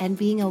chair, and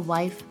being a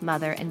wife,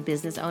 mother, and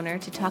business owner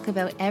to talk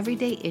about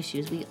everyday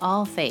issues we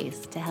all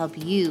face to help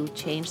you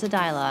change the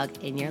dialogue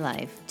in your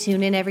life.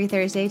 Tune in every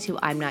Thursday to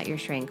I'm Not Your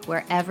Shrink,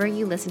 wherever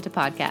you listen to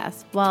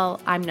podcasts.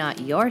 While I'm not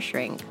your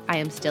shrink, I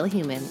am still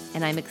human,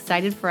 and I'm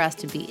excited for us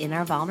to be in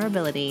our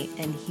vulnerability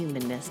and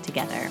humanness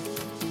together.